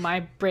just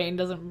my brain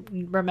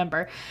doesn't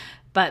remember.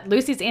 But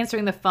Lucy's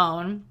answering the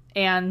phone,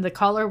 and the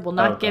caller will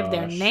not give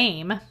their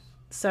name,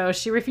 so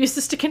she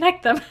refuses to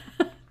connect them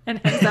and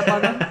hangs up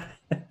on them.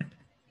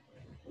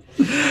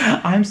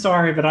 I'm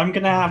sorry, but I'm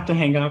going to have to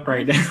hang up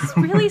right now.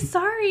 I'm really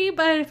sorry,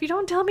 but if you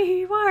don't tell me who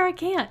you are, I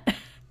can't. I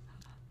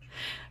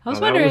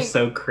was wondering. That was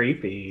so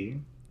creepy.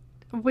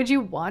 Would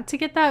you want to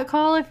get that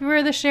call if you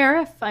were the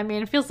sheriff? I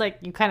mean, it feels like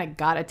you kind of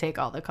got to take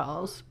all the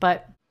calls,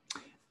 but...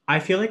 I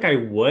feel like I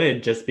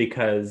would, just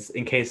because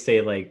in case they,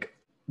 like,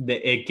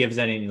 it gives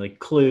any, like,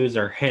 clues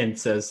or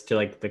hints as to,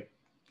 like, the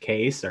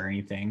case or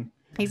anything.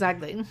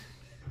 Exactly. You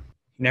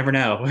never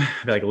know.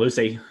 I'd be like,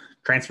 Lucy,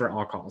 transfer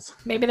all calls.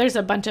 Maybe there's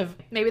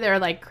maybe there are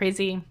like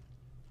crazy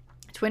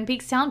Twin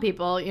Peaks town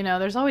people. You know,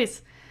 there's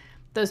always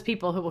those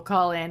people who will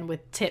call in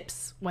with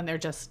tips when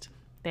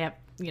they have,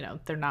 you know,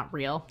 they're not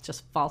real,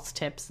 just false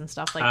tips and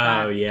stuff like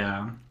that. Oh,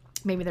 yeah.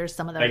 Maybe there's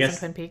some of those in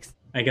Twin Peaks.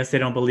 I guess they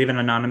don't believe in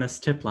anonymous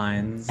tip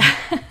lines.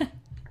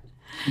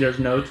 There's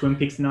no Twin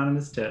Peaks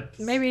anonymous tips.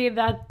 Maybe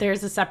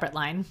there's a separate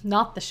line,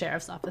 not the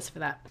sheriff's office for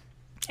that.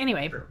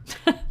 Anyway,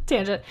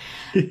 tangent.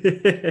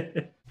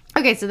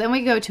 Okay, so then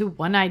we go to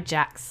One-Eyed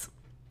Jack's.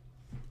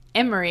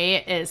 Emery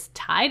is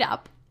tied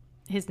up.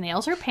 His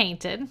nails are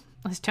painted,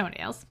 his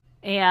toenails.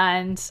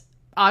 And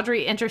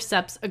Audrey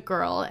intercepts a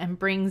girl and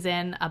brings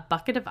in a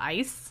bucket of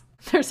ice.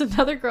 There's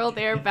another girl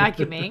there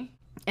vacuuming,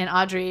 and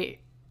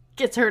Audrey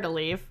gets her to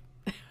leave.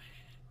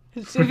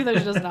 Even though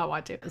she does not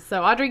want to.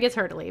 So Audrey gets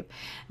her to leave.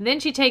 And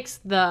then she takes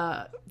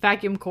the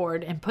vacuum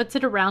cord and puts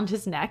it around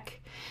his neck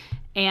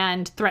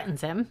and threatens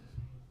him.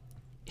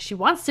 She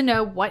wants to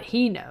know what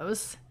he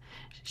knows.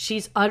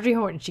 She's Audrey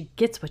Horton. She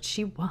gets what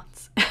she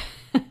wants.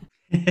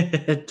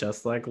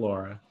 Just like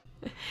Laura.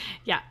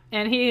 Yeah,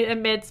 and he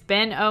admits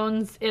Ben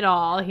owns it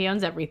all. He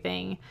owns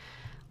everything.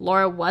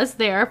 Laura was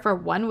there for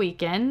one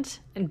weekend,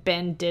 and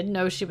Ben did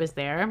know she was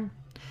there.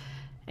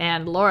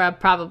 And Laura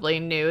probably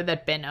knew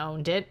that Ben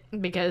owned it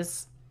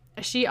because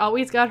she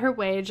always got her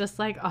way, just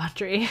like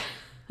Audrey.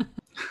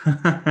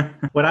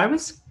 What I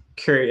was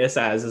curious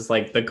as is,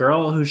 like, the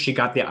girl who she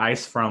got the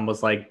ice from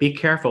was like, be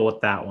careful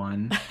with that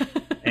one.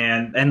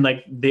 and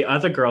like the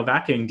other girl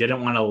vacuuming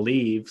didn't want to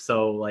leave.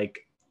 So,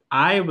 like,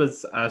 I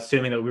was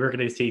assuming that we were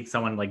going to see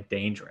someone, like,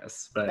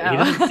 dangerous, but he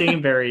doesn't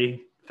seem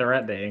very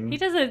threatening. He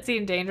doesn't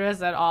seem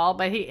dangerous at all,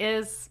 but he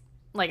is,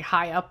 like,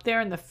 high up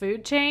there in the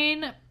food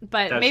chain.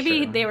 But That's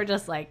maybe true. They were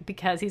just, like,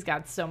 because he's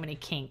got so many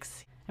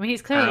kinks. I mean,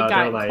 he's clearly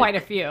got like... quite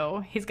a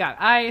few. He's got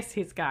ice,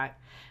 he's got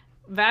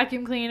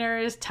vacuum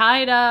cleaners,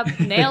 tied up,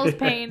 nails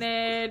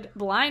painted,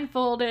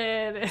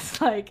 blindfolded. It's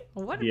like,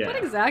 what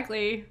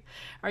exactly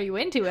are you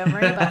into,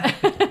 Emery?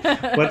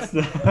 But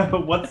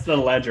what's the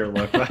ledger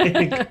look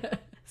like?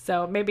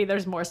 So maybe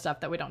there's more stuff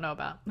that we don't know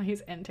about that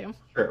he's into.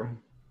 True.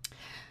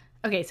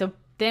 Okay, so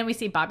then we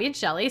see Bobby and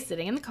Shelley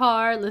sitting in the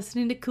car,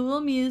 listening to cool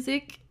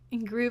music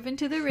and grooving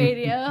to the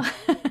radio.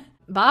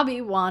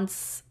 Bobby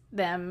wants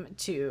them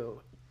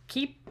to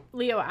keep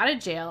Leo out of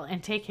jail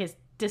and take his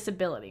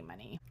disability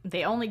money.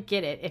 They only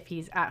get it if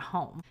he's at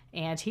home,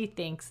 and he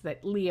thinks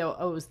that Leo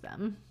owes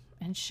them.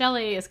 And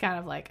Shelley is kind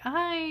of like,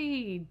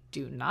 I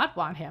do not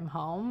want him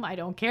home. I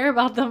don't care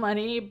about the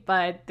money.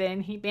 But then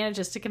he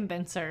manages to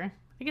convince her.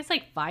 I guess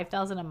like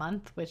 $5,000 a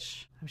month,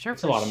 which I'm sure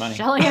it's a lot of money.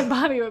 Shelley and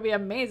Bobby would be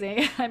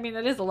amazing. I mean,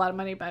 that is a lot of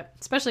money, but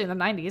especially in the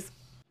 90s.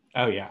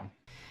 Oh, yeah.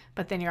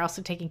 But then you're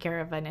also taking care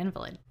of an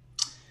invalid.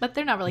 But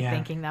they're not really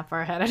thinking that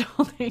far ahead, I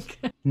don't think.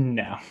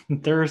 No,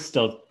 they're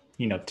still,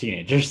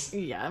 teenagers.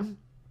 Yeah.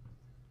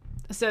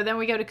 So then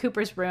we go to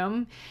Cooper's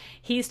room.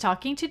 He's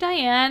talking to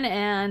Diane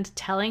and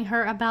telling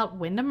her about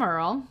Wyndham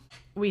Earle.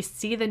 We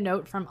see the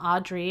note from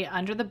Audrey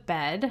under the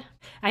bed.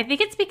 I think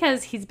it's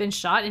because he's been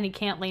shot and he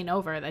can't lean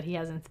over that he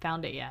hasn't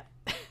found it yet.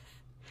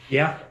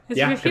 Yeah,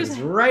 because it's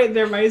right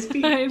there by his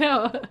feet. I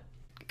know.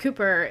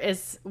 Cooper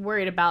is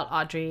worried about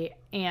Audrey,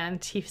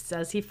 and he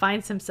says he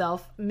finds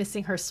himself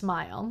missing her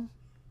smile.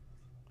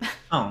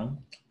 Oh.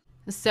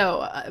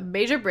 So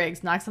Major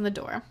Briggs knocks on the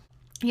door.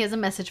 He has a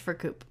message for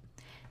Coop.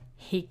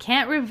 He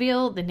can't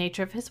reveal the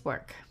nature of his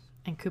work,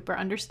 and Cooper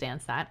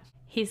understands that.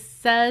 He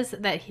says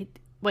that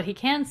what he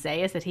can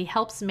say is that he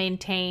helps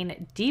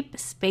maintain deep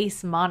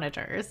space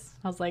monitors.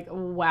 I was like,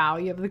 wow,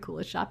 you have the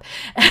coolest shop.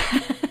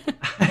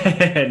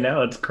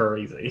 No, it's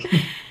crazy.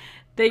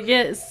 They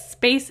get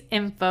space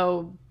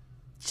info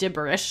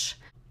gibberish,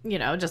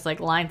 just like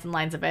lines and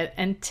lines of it,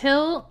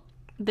 until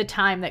the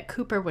time that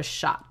Cooper was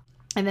shot.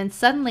 And then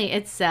suddenly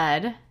it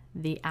said,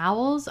 the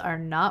owls are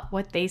not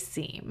what they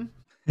seem.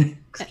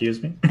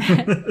 Excuse me?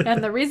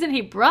 And the reason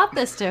he brought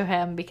this to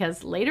him,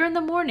 because later in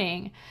the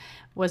morning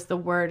was the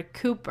word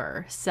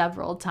Cooper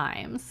several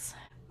times.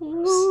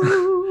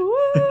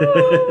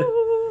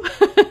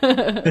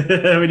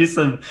 we need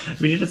some.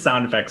 We need a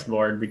sound effects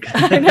board because.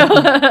 I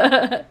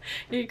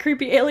know.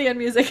 Creepy alien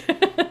music.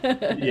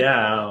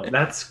 Yeah,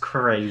 that's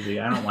crazy.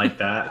 I don't like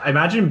that.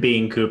 Imagine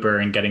being Cooper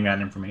and getting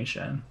that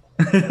information.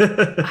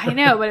 I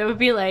know, but it would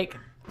be like,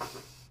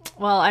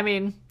 well, I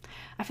mean,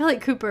 I feel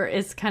like Cooper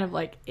is kind of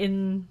like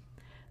in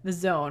the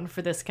zone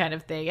for this kind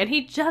of thing. And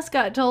he just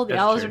got told the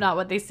That's owls true. are not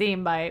what they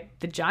seem by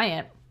the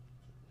giant.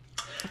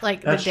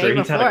 Like That's the day true.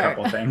 He's before. had a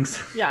couple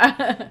things.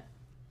 Yeah.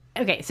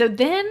 Okay, so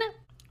then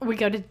we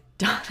go to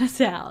Donna's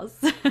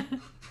house.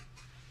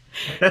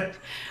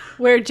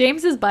 Where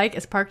James's bike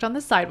is parked on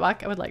the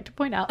sidewalk, I would like to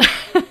point out.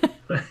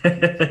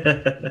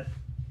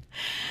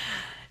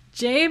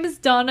 James,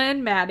 Donna,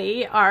 and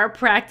Maddie are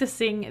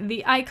practicing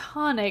the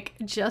iconic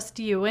Just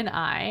You and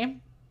I.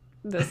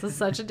 This is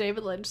such a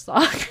David Lynch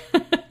song.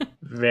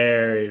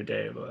 Very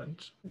David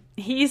Lynch.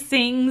 He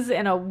sings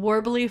in a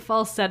warbly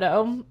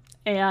falsetto,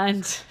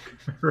 and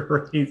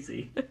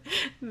Crazy.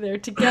 they're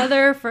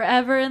together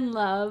forever in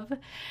love.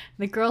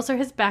 The girls are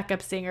his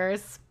backup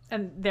singers,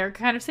 and they're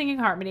kind of singing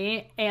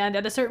harmony. And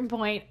at a certain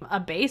point, a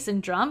bass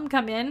and drum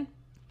come in.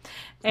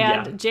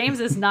 And Yeah. James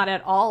is not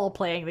at all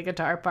playing the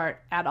guitar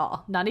part at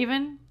all. Not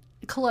even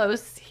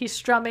close. He's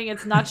strumming.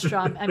 It's not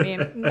strum. I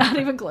mean, not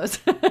even close.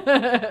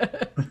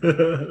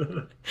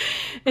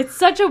 It's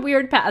such a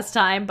weird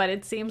pastime, but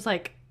it seems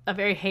like a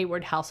very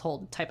Hayward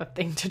household type of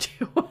thing to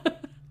do.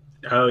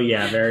 Oh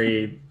yeah,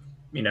 very.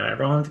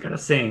 Everyone's gotta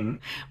sing.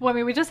 Well, I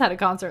mean, we just had a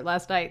concert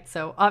last night,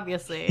 so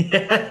obviously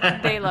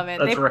they love it.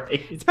 That's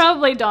right. It's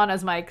probably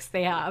Donna's mics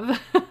they have.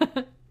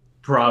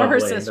 Probably or her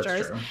that's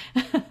sisters.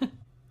 true.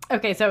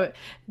 Okay, so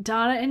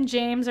Donna and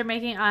James are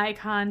making eye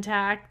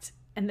contact,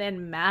 and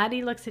then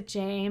Maddie looks at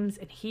James,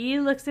 and he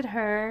looks at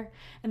her,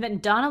 and then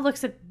Donna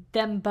looks at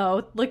them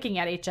both, looking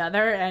at each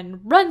other, and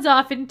runs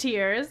off in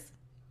tears.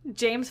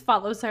 James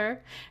follows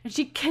her, and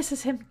she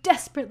kisses him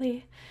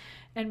desperately,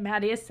 and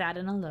Maddie is sad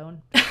and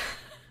alone.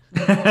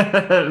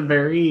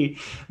 Very.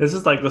 This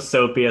is like the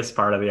soapiest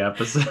part of the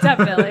episode.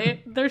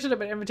 Definitely. There should have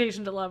been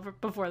Invitation to Love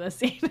before this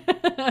scene.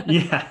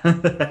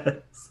 Yeah.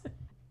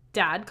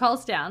 Dad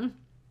calls down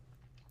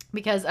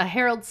because a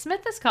Harold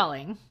Smith is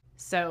calling.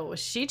 So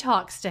she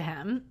talks to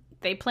him.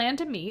 They plan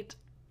to meet.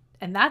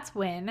 And that's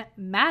when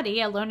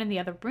Maddie, alone in the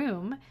other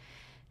room,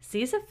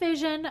 sees a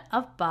vision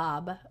of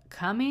Bob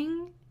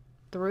coming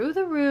through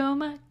the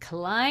room,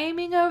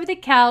 climbing over the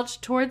couch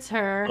towards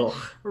her, Ugh.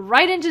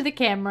 right into the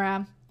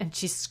camera. And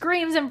she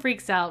screams and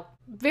freaks out.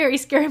 Very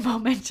scary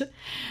moment.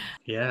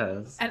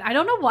 Yes. And I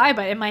don't know why,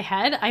 but in my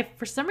head, I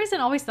for some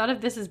reason always thought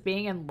of this as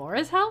being in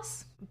Laura's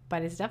house,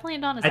 but it's definitely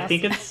in Donna's house. I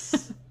think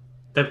it's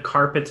the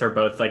carpets are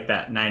both like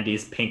that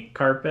 90s pink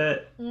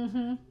carpet.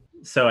 Mm-hmm.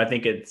 So I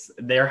think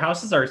their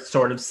houses are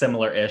sort of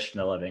similar-ish in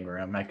the living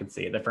room. I could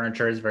see the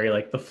furniture is very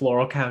like the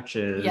floral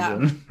couches. Yeah.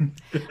 And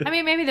I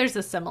mean, maybe there's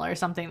a similar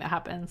something that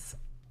happens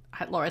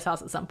at Laura's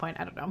house at some point.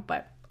 I don't know,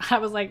 but I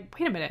was like,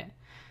 wait a minute,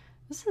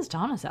 this is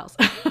Donna's house.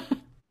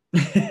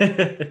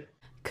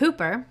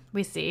 Cooper,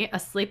 we see,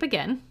 asleep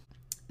again.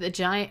 The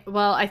giant,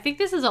 well, I think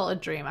this is all a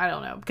dream. I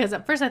don't know. Because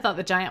at first I thought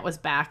the giant was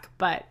back,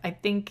 but I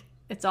think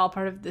it's all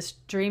part of this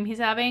dream he's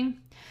having.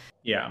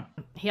 Yeah.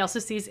 He also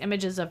sees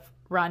images of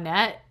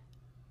Ronette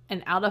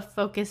and out of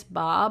focus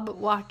Bob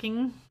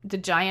walking. The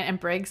giant and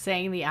Briggs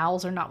saying the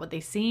owls are not what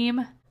they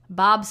seem.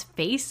 Bob's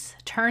face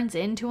turns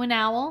into an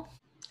owl.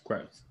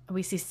 Gross.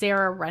 We see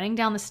Sarah running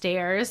down the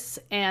stairs,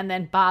 and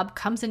then Bob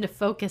comes into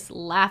focus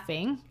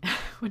laughing,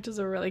 which is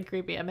a really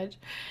creepy image.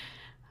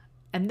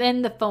 And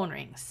then the phone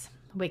rings,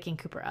 waking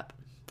Cooper up.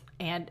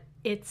 And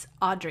it's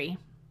Audrey.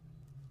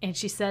 And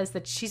she says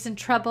that she's in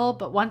trouble,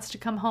 but wants to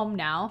come home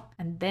now.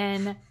 And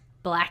then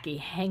Blackie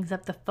hangs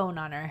up the phone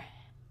on her,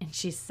 and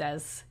she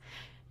says,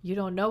 "You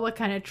don't know what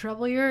kind of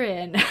trouble you're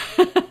in."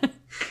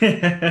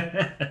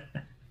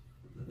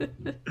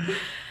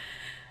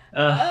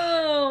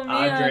 Oh,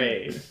 man.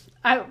 Audrey.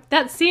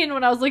 That scene,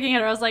 when I was looking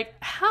at her, I was like,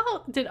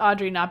 how did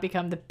Audrey not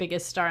become the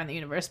biggest star in the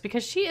universe?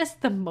 Because she is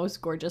the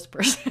most gorgeous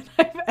person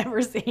I've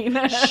ever seen.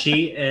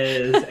 She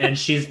is, and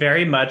she's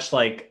very much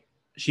like,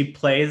 she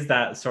plays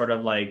that sort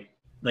of like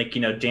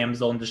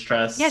damsel in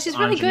distress. Yeah, she's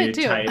really good,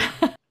 too. type.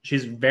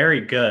 She's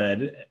very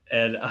good,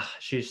 and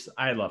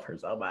I love her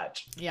so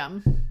much. Yeah.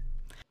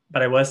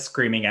 But I was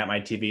screaming at my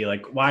TV,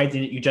 like, why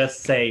didn't you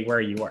just say where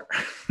you were?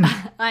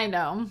 I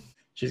know.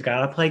 She's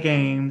got to play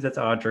games. That's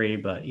Audrey,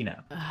 but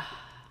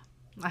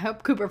I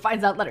hope Cooper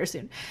finds out letter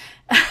soon.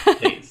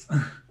 please.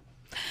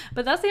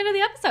 But that's the end of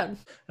the episode.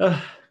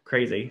 Ugh,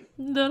 crazy.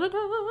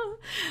 Da-da-da.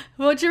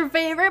 What's your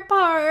favorite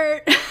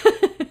part?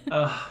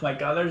 Oh my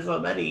God, there's so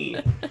many.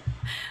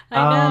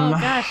 I know,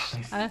 gosh.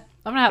 I'm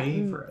going to have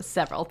favorite.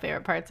 several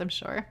favorite parts, I'm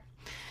sure.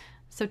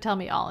 So tell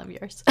me all of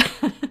yours.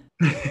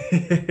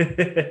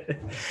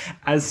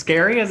 As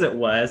scary as it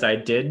was, I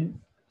did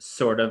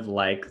sort of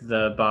like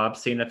the Bob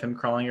scene of him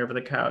crawling over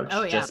the couch.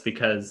 Oh, yeah. Just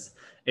because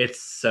it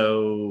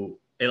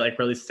like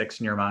really sticks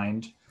in your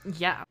mind.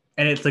 Yeah.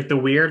 And it's like the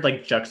weird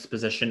like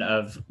juxtaposition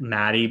of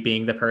Maddie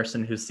being the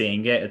person who's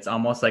seeing it. It's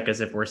almost like as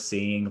if we're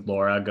seeing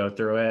Laura go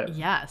through it.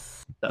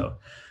 Yes. So,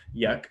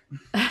 yuck.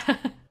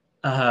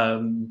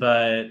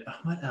 But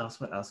what else?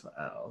 What else? What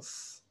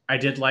else? I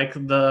did like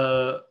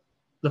the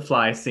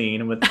fly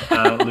scene with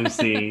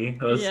Lucy.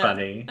 It was Yeah.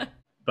 funny.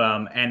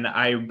 But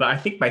I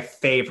think my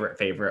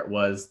favorite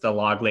was the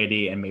log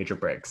lady and Major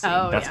Briggs scene.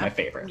 That's yeah. my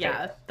favorite.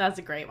 Yeah, that's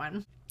a great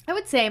one. I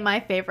would say my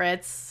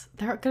favorites,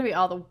 they're going to be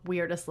all the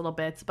weirdest little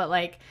bits, but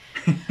like,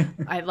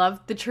 I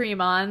love the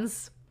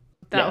Tremons,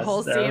 that Yes,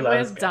 whole that scene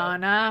was with good.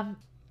 Donna.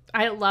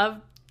 I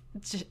love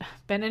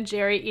Ben and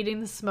Jerry eating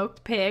the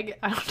smoked pig.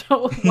 I don't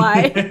know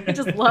why. I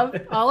just love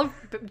all of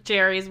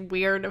Jerry's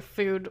weird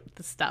food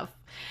stuff.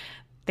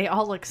 They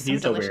all look so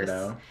He's delicious. a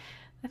weirdo.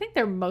 I think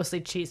they're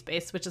mostly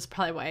cheese-based, which is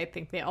probably why I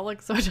think they all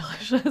look so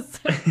delicious.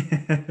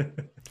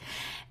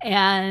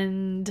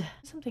 And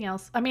something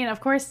else. I mean,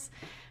 of course,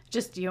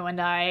 just you and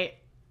I,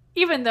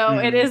 even though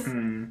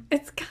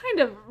it's kind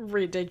of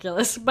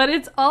ridiculous, but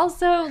it's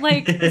also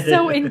like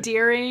so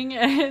endearing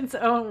in its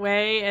own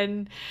way.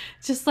 And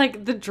just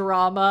like the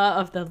drama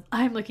of the,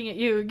 I'm looking at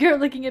you, you're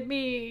looking at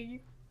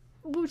me,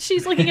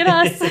 she's looking at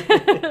us.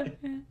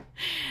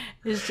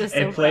 It's just so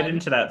It played fun.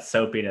 into that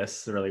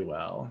soapiness really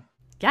well.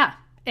 Yeah.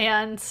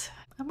 And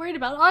I'm worried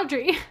about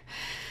Audrey.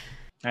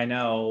 I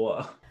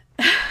know.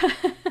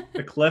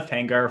 The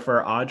cliffhanger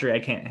for Audrey, I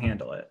can't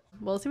handle it.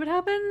 We'll see what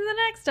happens in the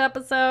next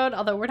episode.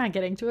 Although we're not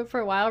getting to it for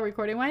a while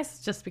recording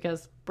wise, just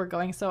because we're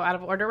going so out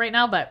of order right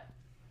now. But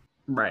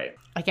Right.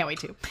 I can't wait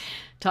to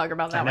talk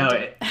about that I know.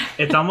 one.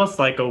 It's almost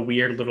like a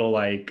weird little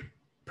like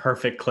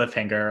perfect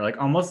cliffhanger, like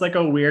almost like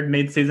a weird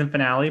mid-season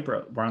finale,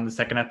 but we're on the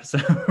second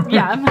episode.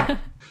 Yeah.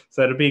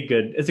 So it'll be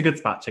good. It's a good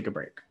spot to take a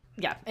break.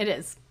 Yeah, it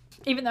is.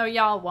 Even though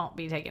y'all won't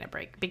be taking a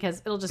break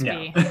because it'll just No.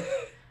 be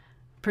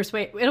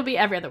it'll be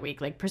every other week,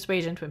 like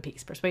Persuasion Twin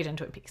Peaks.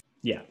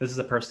 Yeah, this is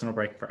a personal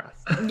break for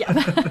us.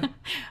 Yeah.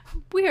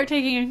 We are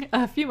taking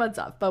a few months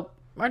off,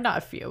 or not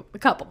a few, a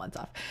couple months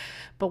off.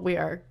 But we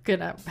are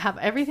gonna have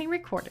everything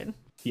recorded.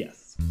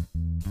 Yes.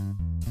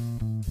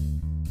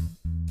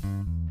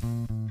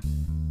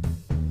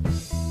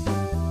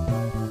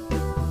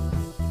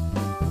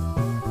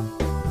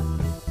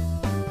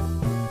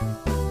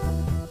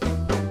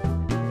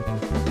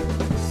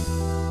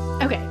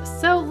 Okay,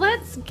 so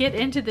let's get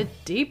into the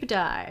deep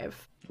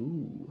dive.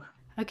 Ooh.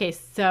 Okay,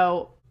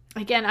 so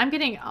again, I'm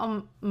getting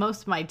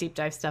most of my deep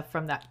dive stuff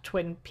from that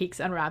Twin Peaks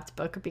Unwrapped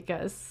book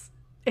because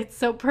it's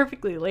so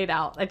perfectly laid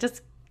out. I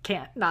just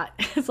can't not.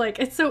 It's like,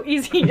 it's so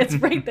easy. It's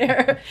right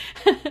there.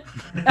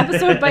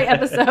 Episode by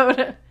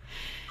episode.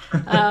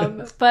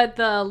 But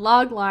the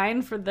log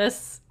line for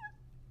this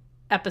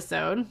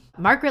episode,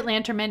 Margaret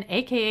Lanterman,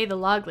 aka the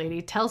Log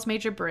Lady, tells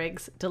Major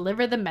Briggs,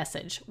 deliver the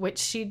message, which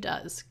she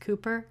does.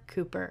 Cooper,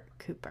 Cooper,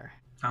 Cooper.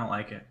 I don't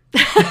like it.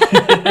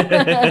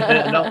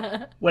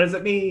 No. What does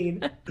it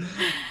mean?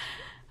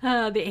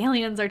 The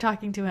aliens are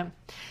talking to him.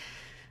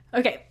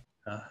 Okay.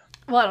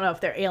 Well, I don't know if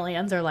they're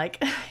aliens or like,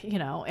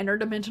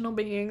 interdimensional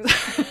beings.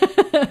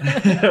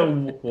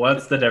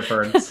 What's the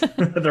difference?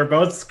 They're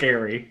both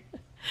scary.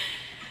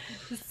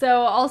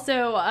 So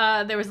also,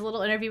 there was a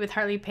little interview with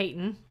Harley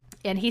Payton,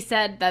 and he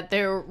said that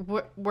there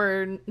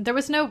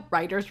was no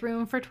writer's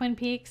room for Twin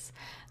Peaks.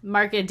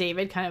 Mark and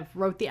David kind of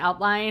wrote the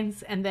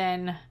outlines, and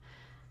then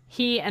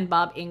he and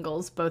Bob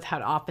Ingalls both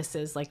had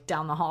offices like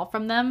down the hall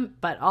from them,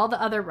 but all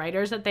the other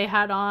writers that they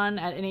had on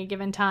at any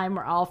given time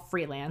were all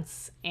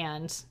freelance.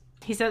 And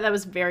he said that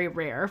was very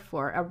rare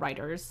for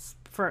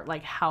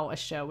like how a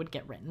show would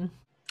get written.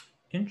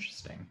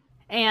 Interesting.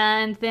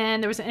 And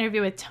then there was an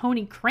interview with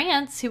Tony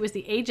Krantz, who was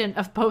the agent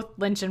of both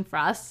Lynch and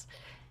Frost.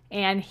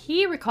 And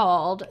he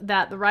recalled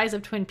that the rise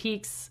of Twin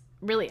Peaks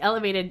really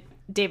elevated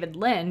David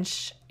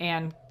Lynch,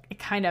 and it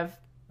kind of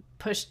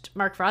pushed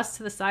Mark Frost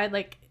to the side.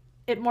 Like,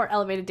 it more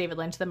elevated David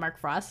Lynch than Mark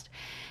Frost.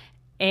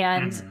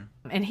 And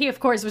he, of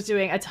course, was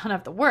doing a ton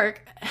of the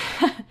work.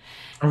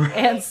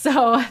 And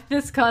so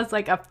this caused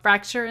like a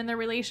fracture in their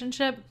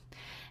relationship.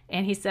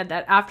 And he said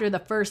that after the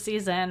first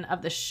season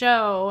of the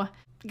show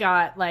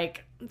got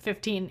like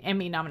 15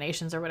 Emmy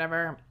nominations or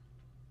whatever,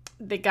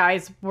 the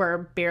guys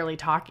were barely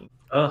talking.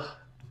 Ugh,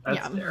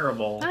 that's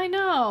terrible. I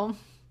know.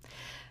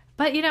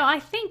 But,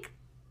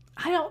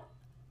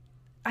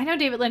 I know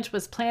David Lynch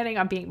was planning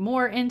on being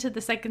more into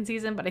the second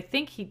season, but I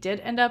think he did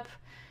end up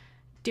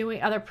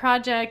doing other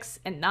projects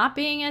and not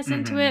being as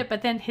into it.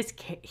 But then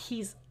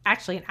he's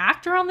actually an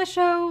actor on the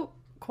show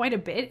quite a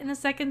bit in the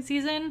second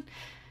season.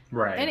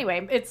 Right.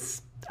 Anyway,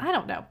 I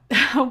don't know.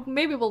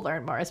 Maybe we'll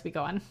learn more as we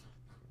go on.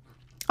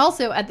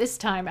 Also, at this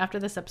time, after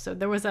this episode,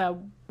 there was a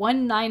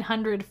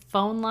 1-900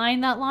 phone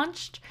line that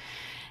launched.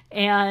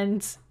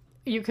 And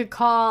you could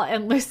call,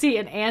 and Lucy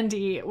and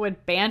Andy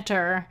would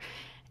banter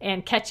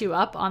and catch you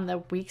up on the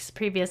week's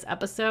previous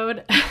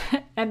episode.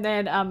 And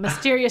then a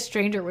mysterious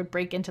stranger would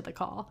break into the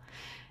call.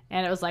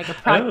 And it was like it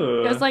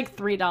was like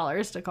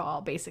 $3 to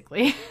call,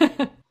 basically.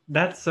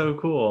 That's so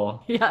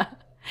cool. Yeah.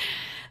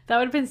 That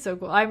would have been so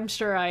cool. I'm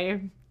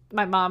sure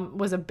my mom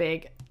was a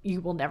big,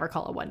 you will never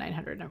call a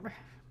 1-900 number.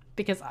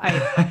 Because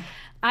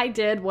I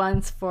did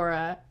once for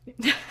a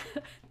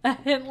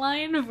hint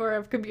line for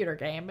a computer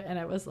game. And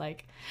it was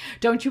like,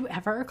 don't you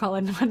ever call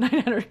a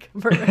 1-900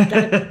 number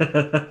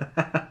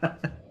again.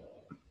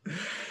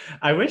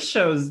 I wish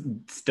shows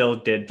still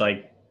did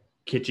like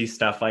kitschy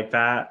stuff like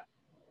that.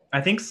 I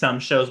think some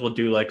shows will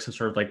do like some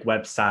sort of like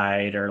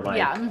website or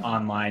like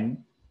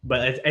online,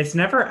 but it's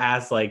never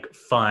as like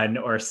fun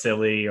or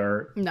silly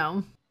or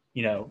no,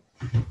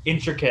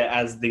 intricate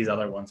as these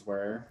other ones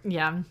were.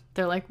 Yeah,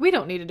 they're like, we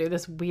don't need to do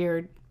this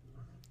weird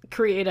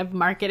creative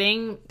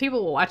marketing.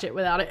 People will watch it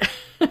without it.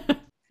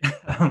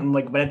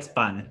 But it's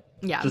fun.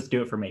 Yeah, just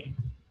do it for me.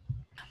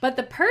 But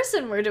the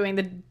person we're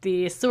doing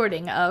the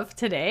sorting of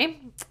today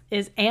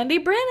is Andy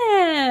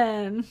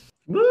Brennan.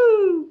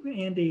 Woo,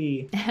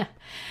 Andy.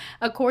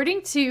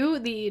 According to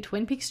the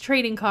Twin Peaks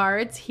trading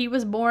cards, he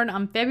was born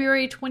on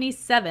February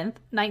 27th,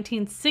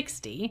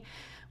 1960,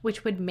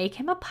 which would make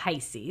him a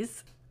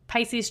Pisces.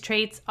 Pisces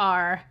traits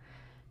are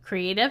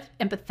creative,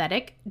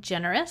 empathetic,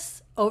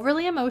 generous,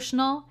 overly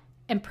emotional,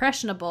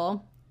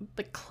 impressionable,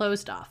 but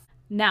closed off.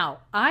 Now,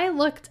 I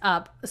looked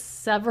up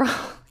several,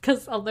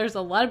 because there's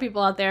a lot of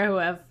people out there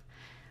who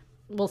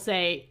will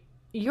say,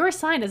 your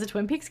sign is a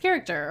Twin Peaks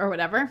character, or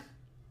whatever.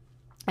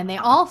 And they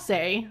all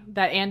say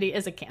that Andy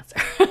is a Cancer.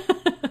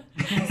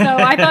 So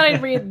I thought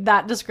I'd read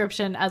that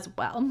description as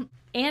well.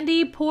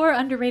 Andy, poor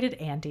underrated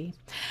Andy.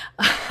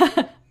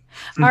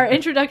 Our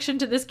introduction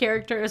to this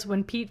character is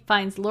when Pete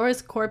finds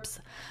Laura's corpse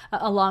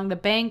along the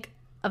bank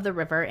of the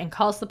river and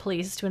calls the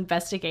police to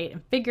investigate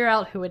and figure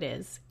out who it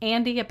is.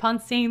 Andy, upon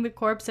seeing the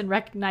corpse and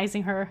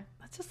recognizing her,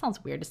 that just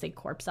sounds weird to say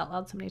corpse out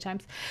loud so many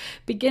times,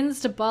 begins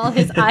to bawl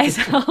his eyes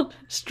out,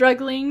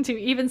 struggling to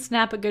even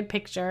snap a good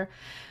picture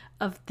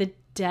of the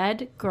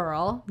dead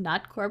girl,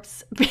 not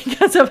corpse,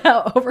 because of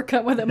how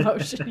overcome with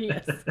emotion he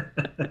is.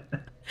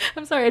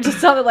 I'm sorry, it just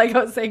sounded like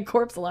I was saying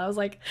corpse a lot. I was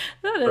like,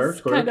 that is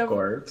kind of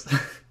corpse.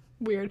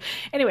 Weird.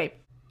 Anyway,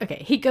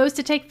 okay, he goes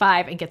to take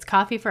 5 and gets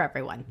coffee for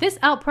everyone. This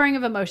outpouring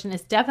of emotion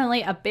is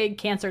definitely a big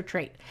Cancer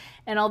trait.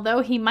 And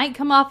although he might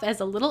come off as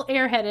a little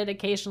airheaded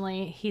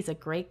occasionally, he's a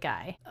great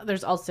guy.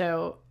 There's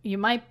also, you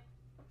might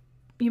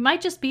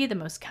just be the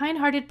most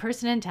kind-hearted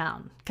person in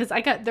town. Because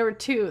there were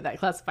 2 that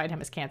classified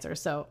him as Cancer,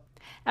 so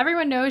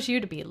everyone knows you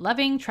to be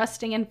loving,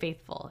 trusting, and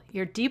faithful.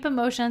 Your deep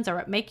emotions are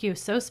what make you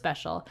so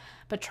special,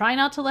 but try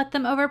not to let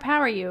them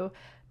overpower you.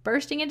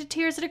 Bursting into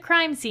tears at a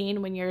crime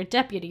scene when you're a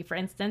deputy, for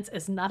instance,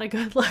 is not a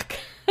good look.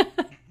 And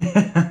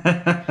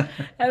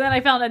then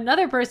I found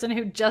another person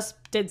who just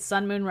did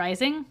Sun, Moon,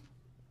 Rising.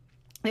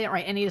 They didn't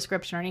write any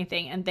description or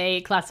anything, and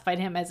they classified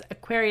him as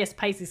Aquarius,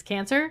 Pisces,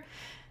 Cancer.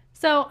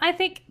 So I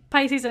think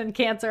Pisces and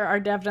Cancer are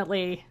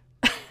definitely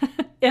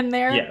in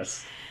there.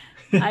 Yes.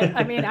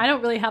 I mean, I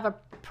don't really have a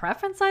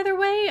preference either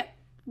way.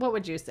 What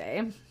would you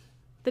say?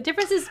 The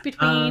differences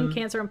between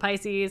Cancer and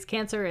Pisces: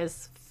 Cancer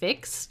is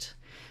fixed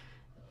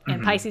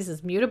and Pisces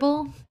is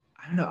mutable.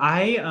 I don't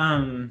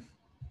know.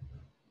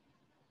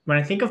 When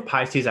I think of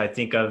Pisces, I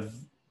think of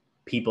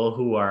people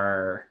who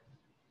are,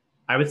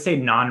 I would say,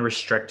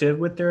 non-restrictive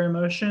with their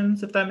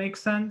emotions, if that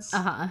makes sense. So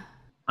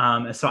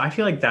I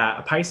feel like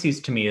that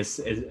Pisces to me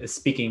is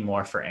speaking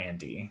more for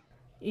Andy.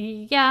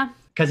 Yeah.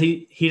 Because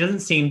he doesn't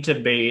seem to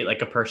be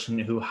like a person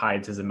who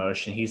hides his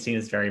emotion. He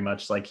seems very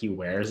much like he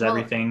wears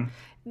everything.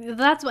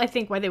 That's I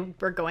think why they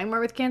were going more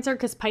with Cancer,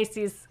 because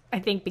Pisces, I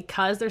think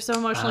because they're so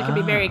emotional, can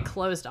be very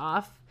closed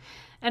off.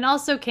 And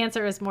also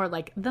Cancer is more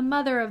like the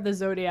mother of the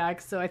zodiac,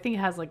 so I think it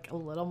has like a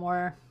little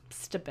more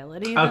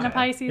stability than a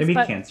Pisces. Maybe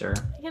Cancer.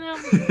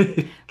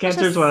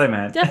 Cancer's what I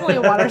meant. Definitely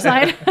a water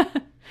sign.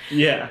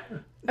 Yeah.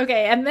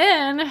 Okay, and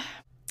then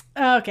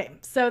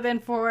so then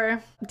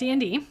for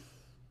D&D,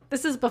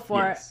 this is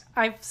before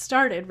I've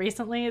started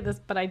recently,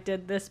 but I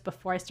did this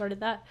before I started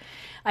that.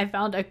 I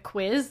found a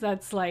quiz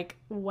that's like,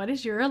 what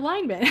is your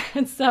alignment?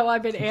 And so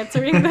I've been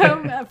answering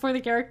them for the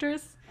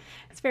characters.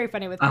 It's very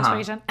funny with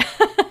punctuation.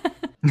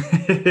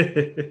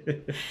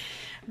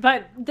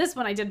 But this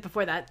one I did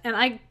before that, and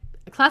I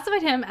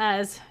classified him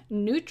as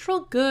neutral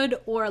good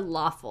or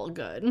lawful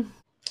good.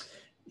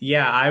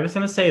 Yeah, I was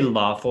going to say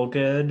lawful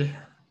good,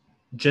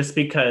 just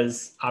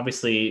because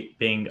obviously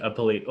being a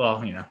police,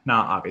 well,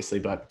 not obviously,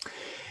 but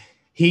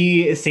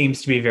he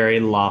seems to be very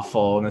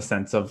lawful in the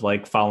sense of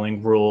like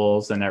following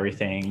rules and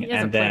everything. He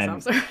is a police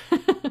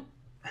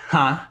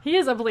officer. He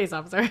is a police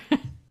officer.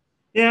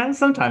 Yeah,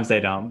 sometimes they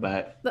don't,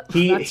 but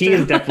he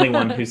is definitely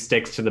one who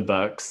sticks to the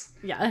books.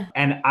 Yeah.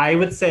 And I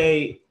would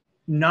say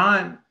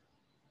not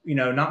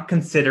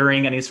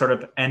considering any sort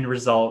of end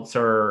results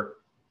or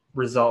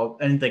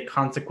and the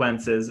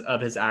consequences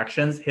of his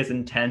actions, his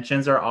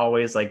intentions are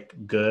always like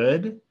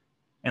good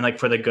and like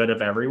for the good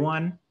of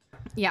everyone.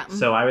 Yeah.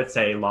 So I would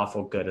say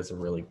lawful good is a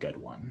really good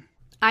one.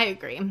 I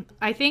agree.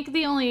 I think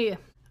the only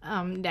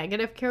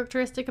negative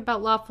characteristic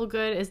about lawful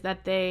good is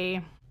that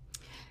they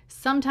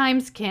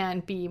sometimes can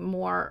be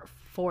more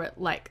for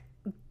like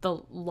the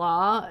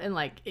law and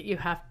like you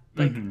have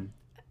like,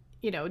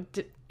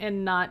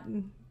 and not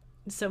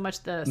so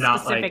much the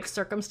specific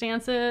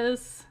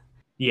circumstances.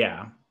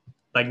 Yeah.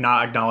 Like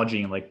not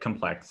acknowledging like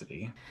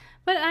complexity.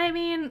 But I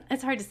mean,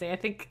 it's hard to say. I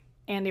think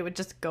Andy would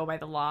just go by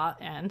the law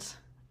and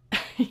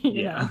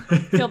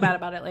feel bad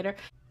about it later.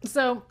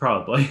 So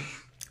probably.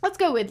 Let's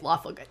go with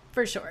lawful good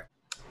for sure.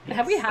 Yes,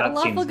 have we had a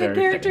lawful good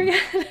character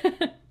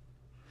yet?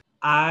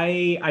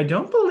 I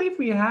don't believe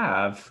we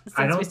have. I since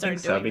we don't think started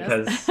so doing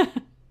this. because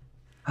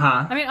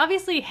huh? I mean,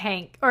 obviously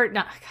Hank, or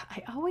not,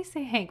 I always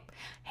say Hank,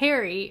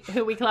 Harry,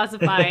 who we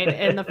classified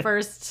in the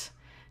first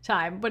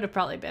time, would have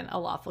probably been a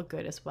lawful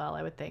good as well,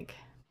 I would think.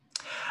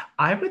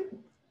 I would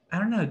I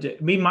don't know.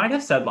 We might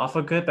have said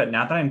lawful good, but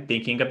now that I'm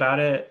thinking about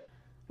it,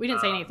 We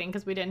didn't say anything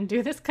because we didn't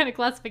do this kind of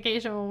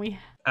classification when we.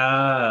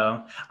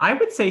 I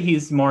would say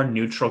he's more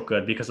neutral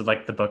good because of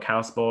like the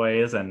Bookhouse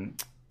Boys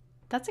and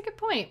That's a good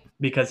point.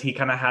 because he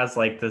kind of has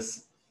like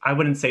this. I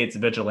wouldn't say it's a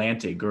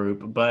vigilante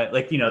group, but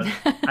like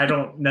I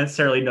don't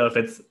necessarily know if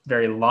it's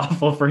very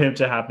lawful for him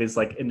to have this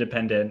like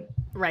independent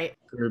Right.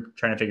 group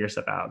trying to figure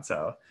stuff out.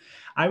 So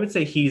I would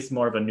say he's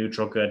more of a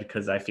neutral good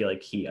because I feel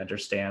like he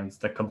understands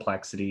the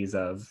complexities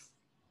of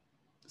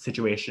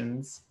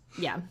situations.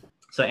 Yeah.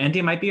 So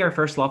Andy might be our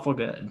first lawful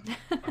good.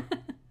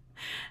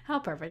 How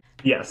perfect.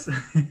 Yes.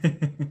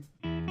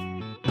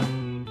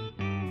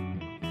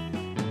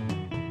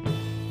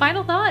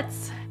 Final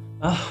thoughts.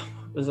 Oh,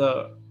 it was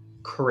a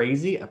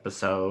crazy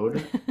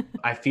episode.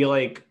 I feel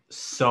like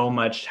so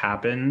much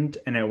happened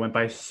and it went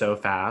by so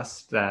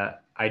fast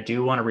that I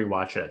do want to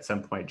rewatch it at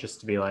some point just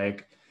to be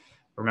like,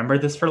 remember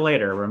this for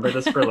later, remember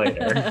this for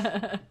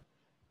later.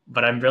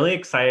 But I'm really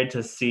excited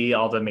to see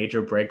all the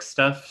Major Briggs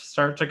stuff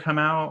start to come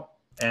out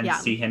and Yeah.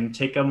 see him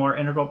take a more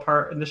integral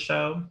part in the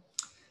show.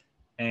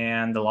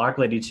 And the Log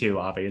Lady too,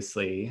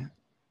 obviously.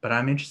 But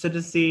I'm interested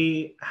to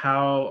see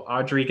how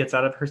Audrey gets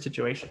out of her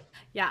situation.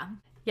 Yeah.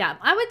 Yeah.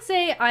 I would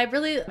say I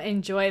really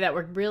enjoy that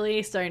we're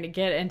really starting to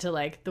get into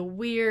like the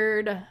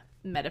weird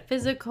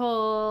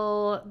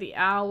metaphysical, the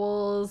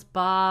owls,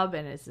 Bob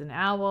and it's an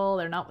owl,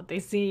 they're not what they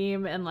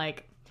seem, and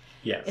like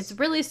Yes. it's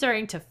really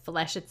starting to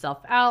flesh itself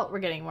out. We're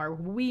getting more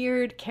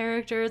weird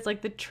characters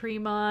like the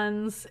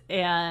Tremons,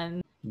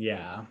 and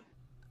Yeah.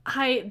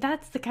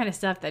 that's the kind of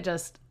stuff that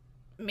just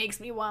makes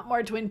me want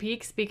more Twin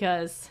Peaks,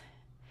 because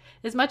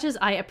as much as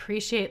I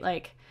appreciate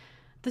like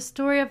the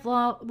story of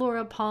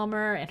Laura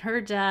Palmer and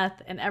her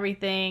death and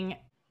everything,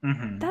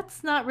 Mm-hmm.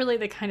 that's not really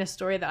the kind of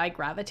story that I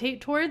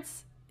gravitate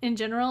towards in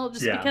general,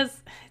 just Yeah.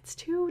 because it's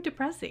too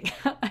depressing.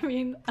 I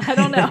mean, I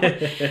don't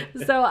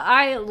know. So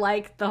I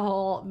like the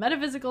whole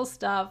metaphysical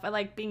stuff. I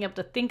like being able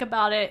to think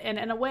about it. And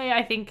in a way,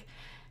 I think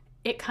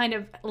it kind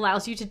of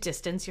allows you to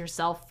distance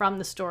yourself from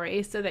the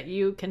story so that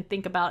you can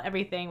think about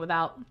everything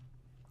without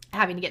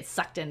having to get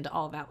sucked into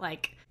all that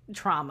like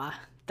trauma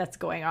that's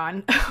going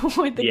on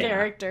with the Yeah.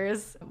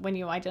 characters when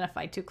you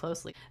identify too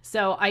closely.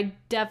 So I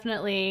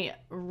definitely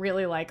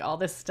really like all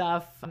this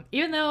stuff,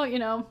 even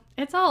though,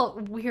 it's all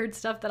weird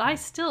stuff that I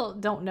still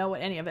don't know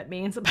what any of it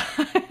means, but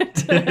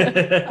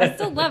I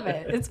still love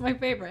it. It's my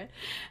favorite.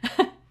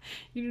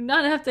 You do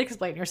not have to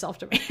explain yourself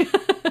to me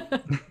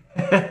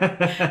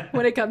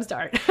when it comes to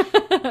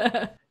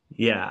art.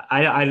 Yeah,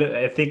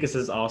 I think this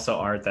is also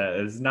art that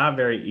is not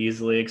very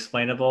easily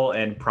explainable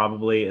and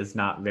probably is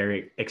not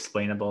very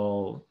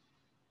explainable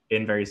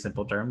in very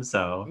simple terms.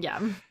 So Yeah.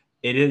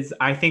 it is,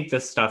 I think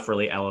this stuff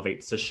really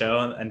elevates the show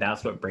and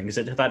that's what brings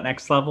it to that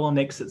next level and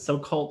makes it so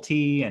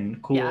culty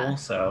and cool. Yeah.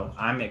 So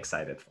I'm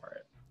excited for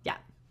it. Yeah.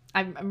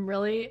 I'm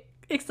really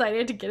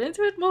excited to get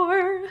into it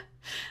more.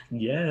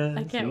 Yeah,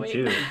 I can't me wait.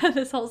 too.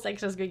 This whole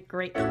section is going to be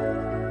great.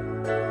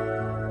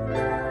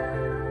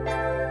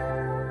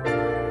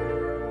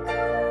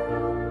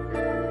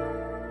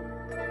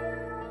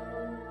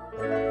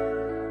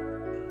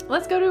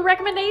 Let's go to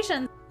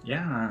recommendations.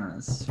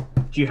 Yes.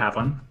 Do you have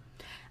one?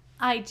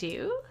 I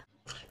do.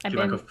 I've you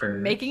wanna been go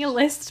first? making a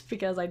list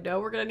because I know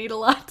we're going to need a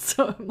lot.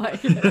 So I'm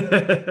like,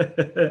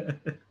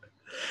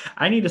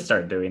 I need to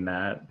start doing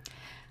that.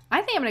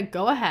 I think I'm going to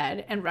go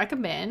ahead and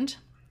recommend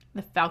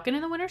The Falcon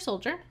and the Winter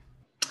Soldier,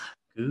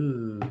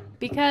 Ooh.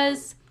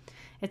 because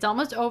it's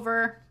almost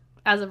over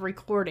as of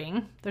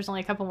recording. There's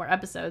only a couple more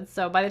episodes.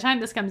 So by the time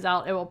this comes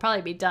out, it will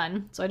probably be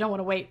done. So I don't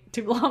want to wait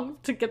too long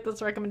to get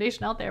this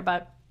recommendation out there.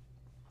 But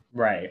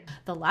Right.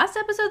 the last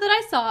episode that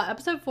I saw,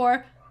 episode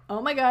 4,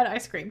 oh my God, I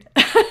screamed.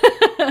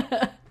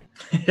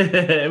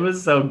 It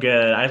was so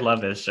good. I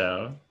love this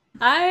show.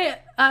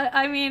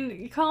 I mean,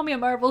 you call me a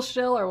Marvel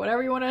shill or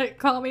whatever you want to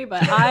call me,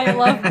 but I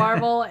love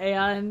Marvel,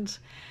 and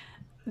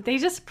they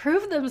just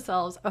prove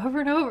themselves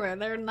over and over.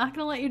 They're not going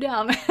to let you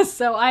down.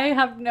 So I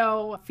have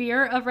no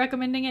fear of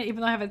recommending it,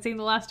 even though I haven't seen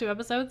the last 2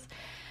 episodes.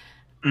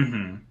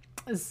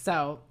 Mm-hmm.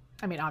 So,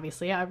 I mean,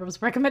 obviously, I was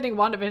recommending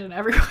WandaVision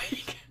every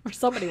week, or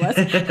somebody was.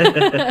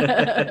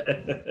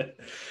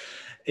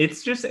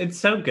 It's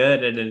so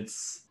good, and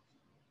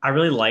I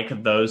really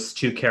like those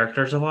 2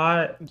 characters a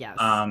lot. Yes.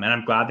 And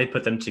I'm glad they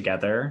put them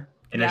together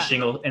in Yeah.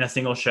 a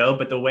single show.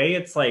 But the way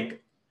it's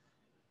like,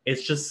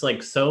 it's just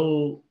like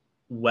so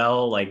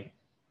well like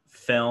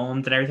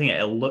filmed and everything.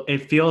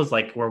 It feels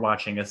like we're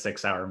watching a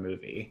 6-hour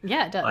movie.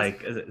 Yeah, it does.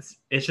 Like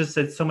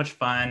it's so much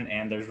fun,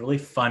 and there's really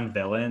fun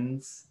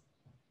villains,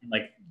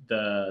 like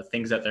the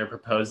things that they're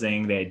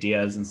proposing, the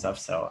ideas and stuff.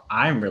 So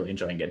I'm really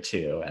enjoying it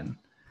too, and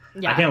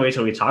yeah. I can't wait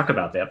till we talk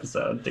about the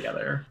episode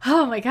together.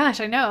 Oh my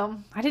gosh, I know.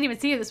 I didn't even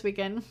see it this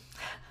weekend.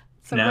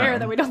 so rare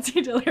that we don't see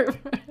each other.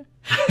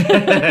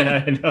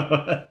 I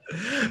know.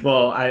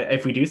 Well,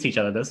 if we do see each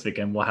other this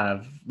weekend, we'll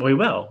have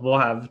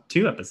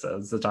 2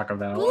 episodes to talk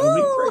about. It'll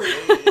be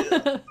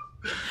great.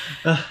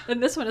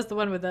 And this one is the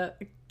one with the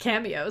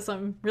cameo, so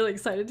I'm really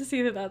excited to see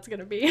who that's going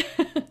to be.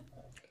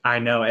 I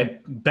know.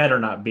 It better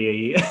not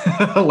be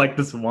like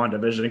this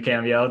WandaVision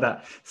cameo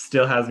that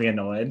still has me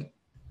annoyed.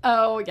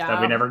 Oh, yeah.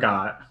 That we never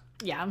got.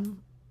 Yeah.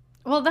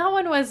 Well, that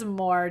one was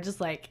more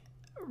just like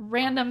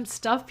random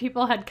stuff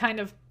people had kind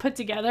of put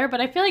together,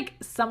 but I feel like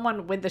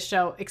someone with the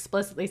show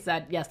explicitly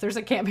said, yes, there's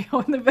a cameo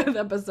in the 5th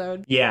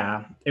episode.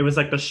 Yeah. It was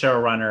like the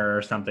showrunner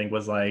or something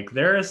was like,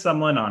 there is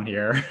someone on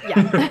here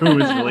who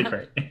was really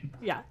great.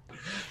 Yeah.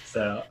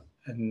 So,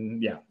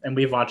 and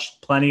we've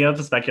watched plenty of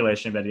the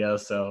speculation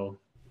videos, so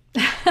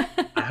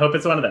I hope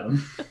it's one of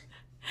them.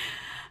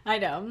 I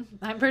know.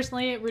 I'm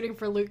personally rooting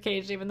for Luke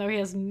Cage, even though he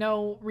has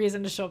no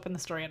reason to show up in the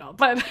story at all.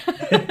 But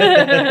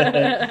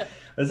I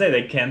say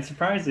they can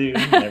surprise you. You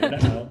never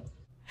know.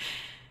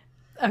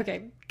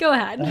 Okay, go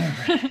ahead.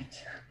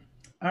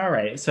 All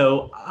right.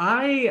 So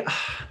I've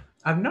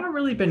not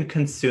really been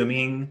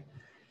consuming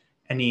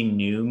any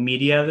new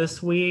media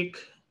this week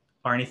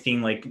or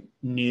anything like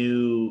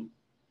new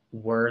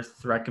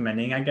worth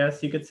recommending, I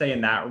guess you could say,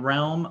 in that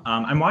realm.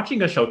 I'm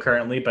watching a show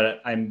currently,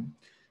 but I'm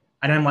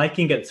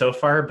liking it so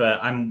far,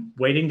 but I'm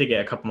waiting to get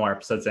a couple more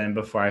episodes in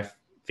before I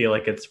feel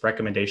like it's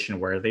recommendation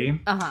worthy.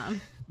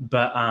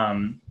 But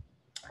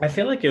I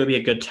feel like it would be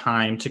a good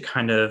time to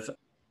kind of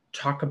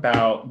talk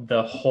about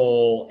the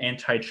whole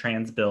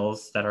anti-trans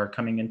bills that are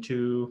coming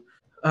into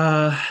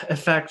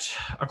effect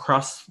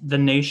across the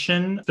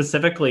nation.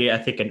 Specifically, I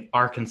think in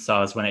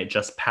Arkansas is when it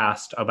just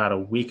passed about a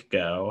week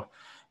ago.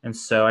 And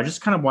so I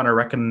just kind of want to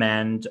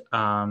recommend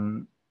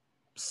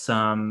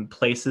some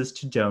places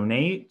to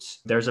donate.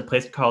 There's a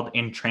place called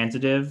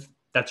Intransitive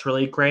that's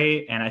really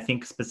great. And I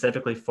think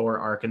specifically for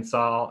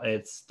Arkansas,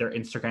 it's their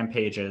Instagram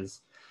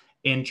pages,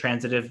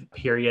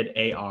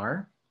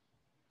 Intransitive.AR.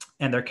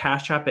 And their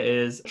Cash App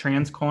is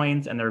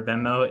Transcoins and their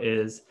Venmo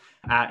is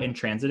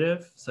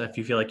 @Intransitive. So if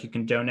you feel like you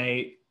can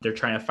donate, they're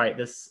trying to fight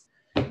this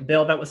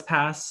bill that was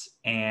passed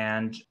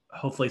and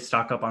hopefully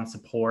stock up on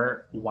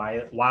support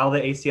while the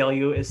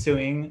ACLU is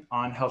suing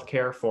on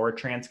healthcare for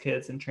trans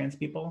kids and trans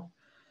people.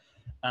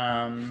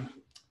 And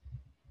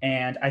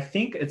I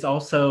think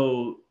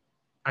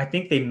I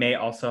think they may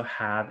also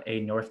have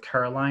a North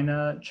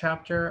Carolina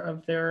chapter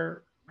of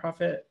their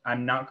profit.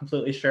 I'm not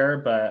completely sure,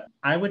 but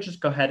I would just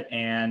go ahead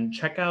and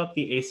check out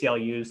the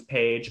ACLU's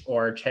page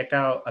or check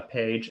out a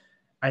page.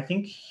 I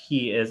think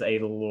he is a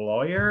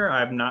lawyer.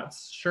 I'm not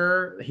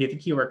sure. I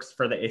think he works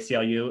for the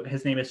ACLU.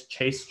 His name is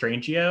Chase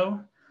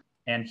Strangio,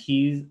 and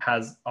he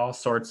has all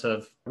sorts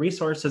of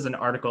resources and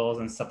articles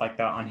and stuff like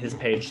that on his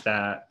page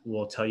that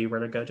will tell you where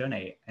to go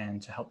donate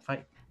and to help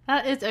fight.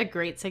 That is a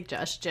great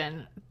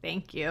suggestion.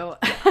 Thank you.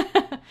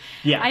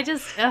 Yeah.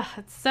 It's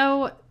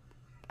so,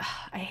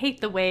 I hate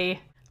the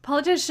way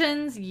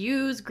politicians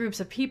use groups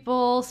of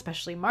people,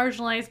 especially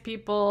marginalized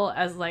people,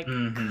 as like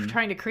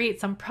trying to create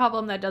some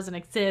problem that doesn't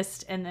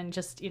exist and then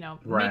just,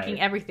 making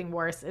everything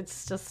worse.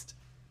 It's just,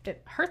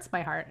 it hurts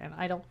my heart, and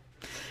I don't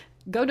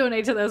go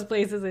donate to those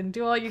places and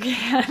do all you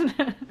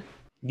can.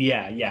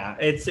 Yeah.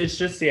 It's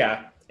just,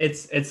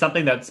 it's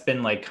something that's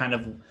been like kind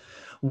of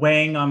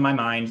weighing on my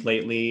mind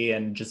lately,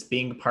 and just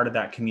being part of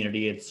that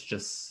community. It's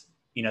just,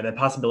 the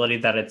possibility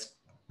that it's,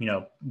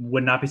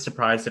 would not be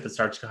surprised if it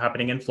starts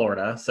happening in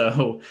Florida.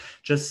 So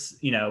just,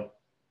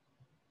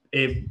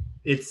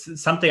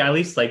 it's something, at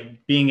least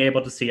like being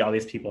able to see all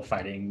these people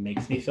fighting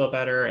makes me feel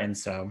better. And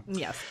so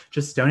yes,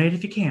 just donate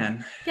if you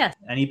can. Yes.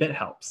 Any bit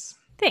helps.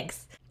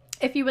 Thanks.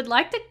 If you would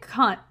like to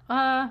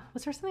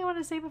was there something I wanted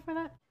to say before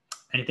that?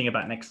 Anything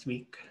about next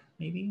week,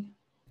 maybe?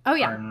 Oh,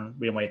 yeah. Or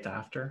we can wait till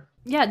after.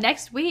 Yeah,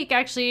 next week,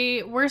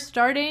 actually, we're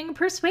starting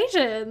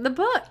Persuasion, the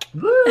book.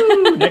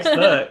 Woo! Next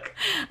book.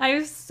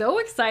 I'm so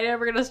excited.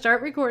 We're going to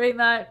start recording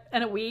that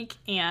in a week,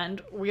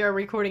 and we are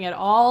recording it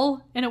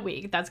all in a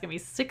week. That's going to be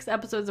 6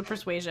 episodes of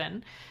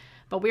Persuasion,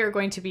 but we are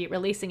going to be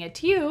releasing it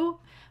to you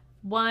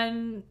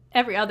one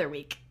every other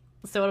week.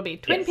 So it'll be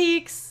Twin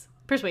Peaks,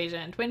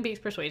 Persuasion, Twin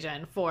Peaks,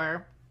 Persuasion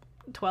for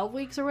 12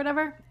 weeks or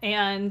whatever.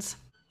 And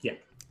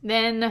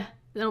then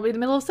it'll be the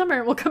middle of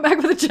summer. We'll come back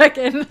with a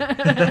check-in.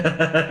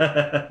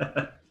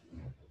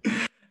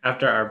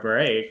 After our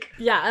break.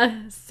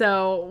 Yeah.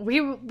 So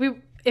we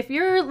if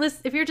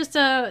you're just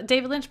a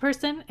David Lynch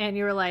person and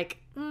you're like,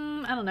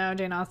 I don't know,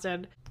 Jane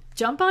Austen,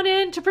 jump on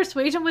in to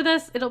Persuasion with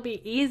us. It'll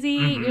be easy.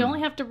 You only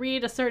have to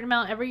read a certain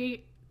amount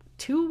every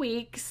 2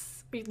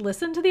 weeks.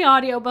 Listen to the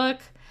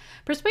audiobook.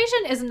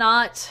 Persuasion is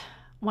not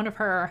one of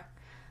her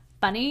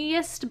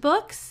funniest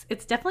books.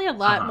 It's definitely a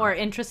lot more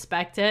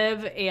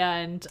introspective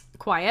and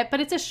quiet, but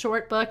it's a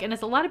short book and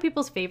it's a lot of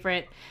people's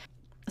favorite,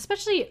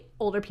 especially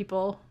older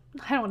people.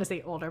 I don't want to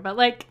say older, but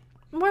like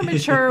more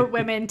mature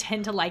women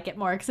tend to like it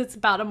more because it's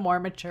about a more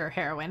mature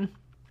heroine.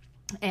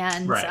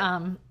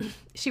 And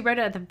she wrote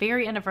it at the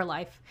very end of her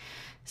life.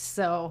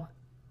 So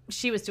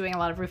she was doing a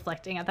lot of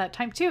reflecting at that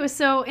time too.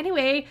 So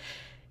anyway,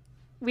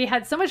 we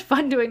had so much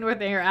fun doing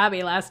Northanger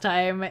Abbey last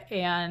time,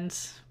 and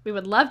we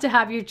would love to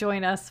have you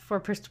join us for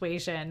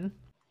Persuasion.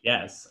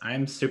 Yes,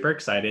 I'm super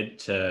excited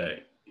to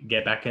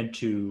get back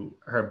into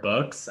her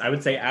books. I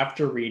would say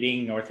after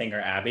reading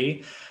Northanger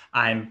Abbey,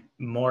 I'm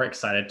more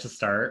excited to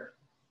start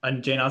a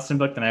Jane Austen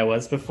book than I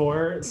was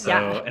before. So,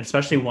 and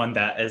especially one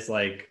that is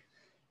like,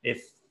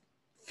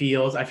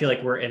 I feel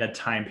like we're in a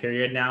time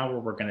period now where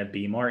we're going to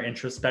be more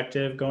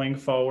introspective going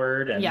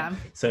forward. And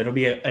so it'll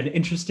be an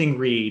interesting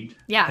read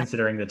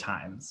considering the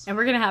times. And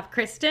we're going to have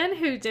Kristen,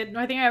 who did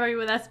Northanger Abbey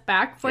with us,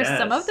 back for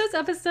some of those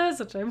episodes,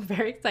 which I'm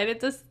very excited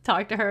to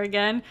talk to her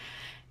again.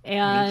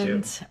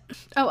 And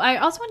I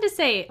also wanted to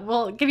say,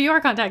 we'll give you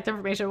our contact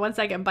information in 1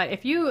 second, but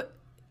if you,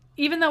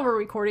 even though we're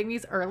recording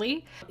these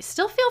early,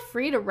 still feel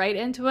free to write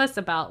into us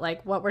about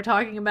like what we're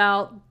talking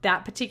about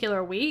that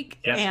particular week.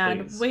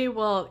 And please. We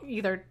will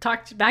either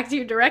talk back to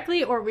you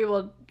directly, or we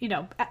will,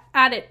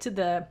 add it to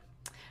the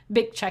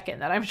big check-in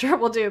that I'm sure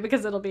we'll do,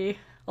 because it'll be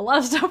a lot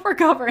of stuff we're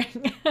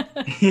covering.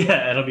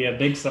 It'll be a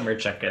big summer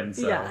check-in.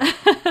 So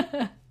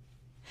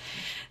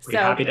we're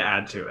happy to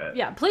add to it.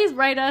 Yeah, please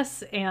write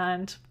us,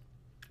 and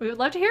we would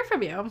love to hear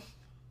from you.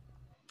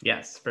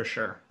 Yes, for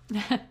sure.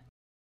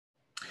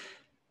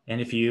 And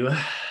if you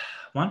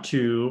want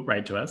to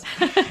write to us,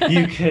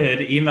 you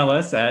could email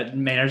us at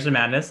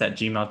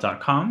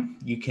mannersofmadness@gmail.com.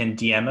 You can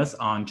DM us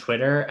on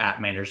Twitter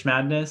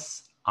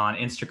 @mannersmadness, on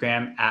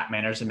Instagram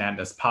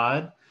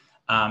 @mannersofmadnesspod.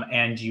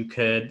 And you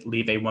could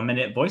leave a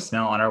 1-minute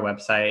voicemail on our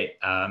website,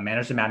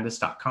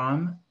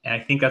 mannersofmadness.com. And I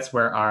think that's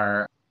where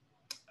our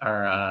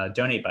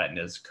donate button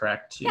is,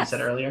 correct? You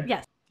said earlier?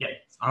 Yes. Yeah,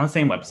 it's on the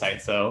same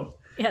website. So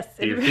yes,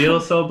 if you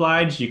feel so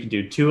obliged, you can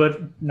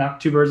knock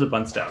two birds with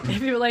one stone.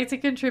 If you would like to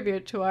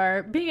contribute to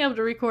our being able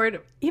to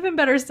record even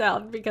better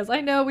sound, because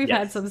I know we've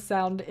had some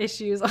sound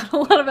issues on a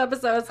lot of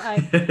episodes.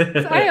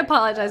 So I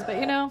apologize, but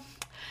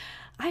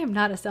I am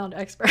not a sound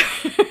expert.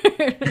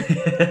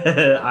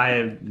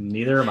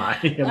 Neither am I.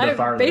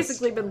 I've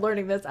basically been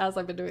learning this as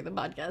I've been doing the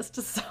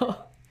podcast. So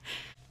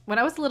when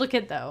I was a little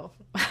kid, though,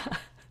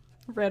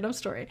 random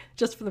story,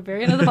 just for the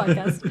very end of the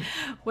podcast.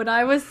 When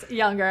I was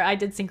younger, I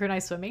did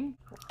synchronized swimming.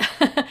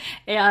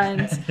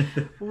 And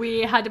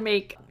we had to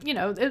make,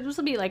 it was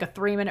to be like a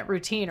 3-minute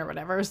routine or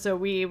whatever. So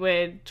we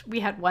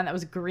had one that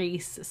was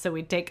Grease. So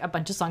we'd take a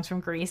bunch of songs from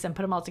Grease and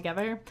put them all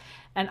together.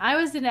 And I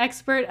was an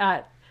expert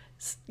at,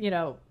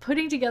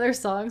 putting together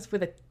songs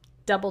with a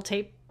double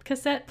tape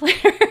cassette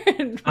player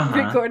and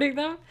recording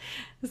them.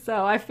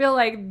 So I feel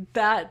like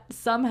that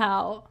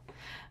somehow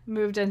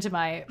moved into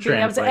my being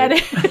able to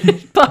edit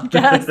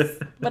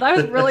podcasts, but I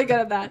was really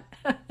good at that.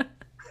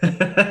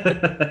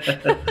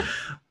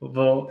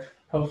 Well,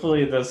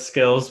 hopefully those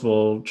skills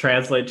will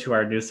translate to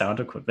our new sound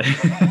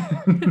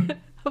equipment.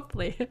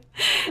 Hopefully.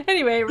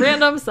 Anyway,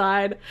 random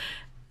side.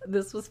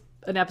 This was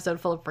an episode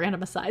full of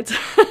random asides.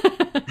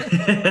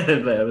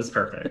 It was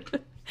perfect.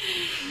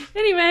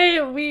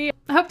 Anyway, we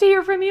hope to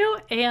hear from you,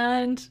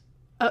 and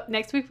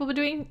next week we'll be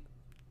doing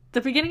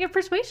the beginning of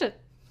Persuasion.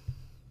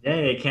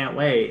 Yay, can't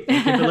wait.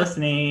 Thank you for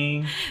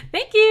listening.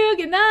 Thank you.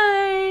 Good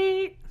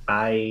night.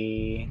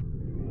 Bye.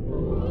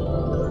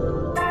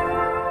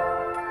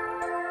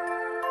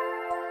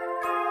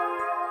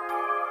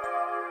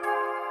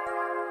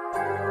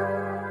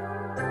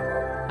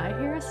 I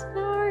hear a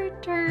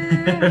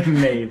snorter.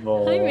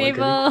 Mabel. Hi,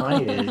 Mabel.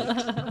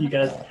 Quiet. You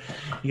gotta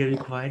be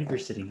quiet if you're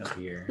sitting up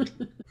here.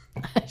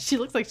 She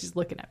looks like she's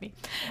looking at me.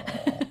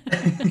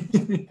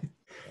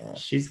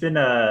 She's been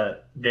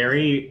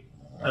very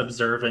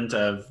observant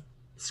of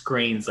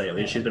screens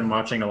lately. She's been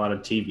watching a lot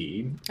of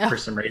TV for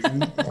some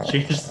reason.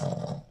 She just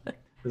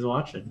was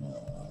watching.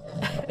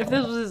 If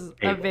this was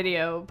a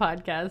video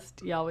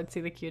podcast, y'all would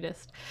see the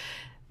cutest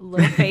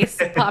little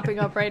face popping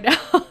up right now.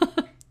 All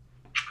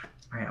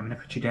right, I'm gonna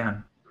put you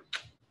down.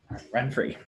 Run free.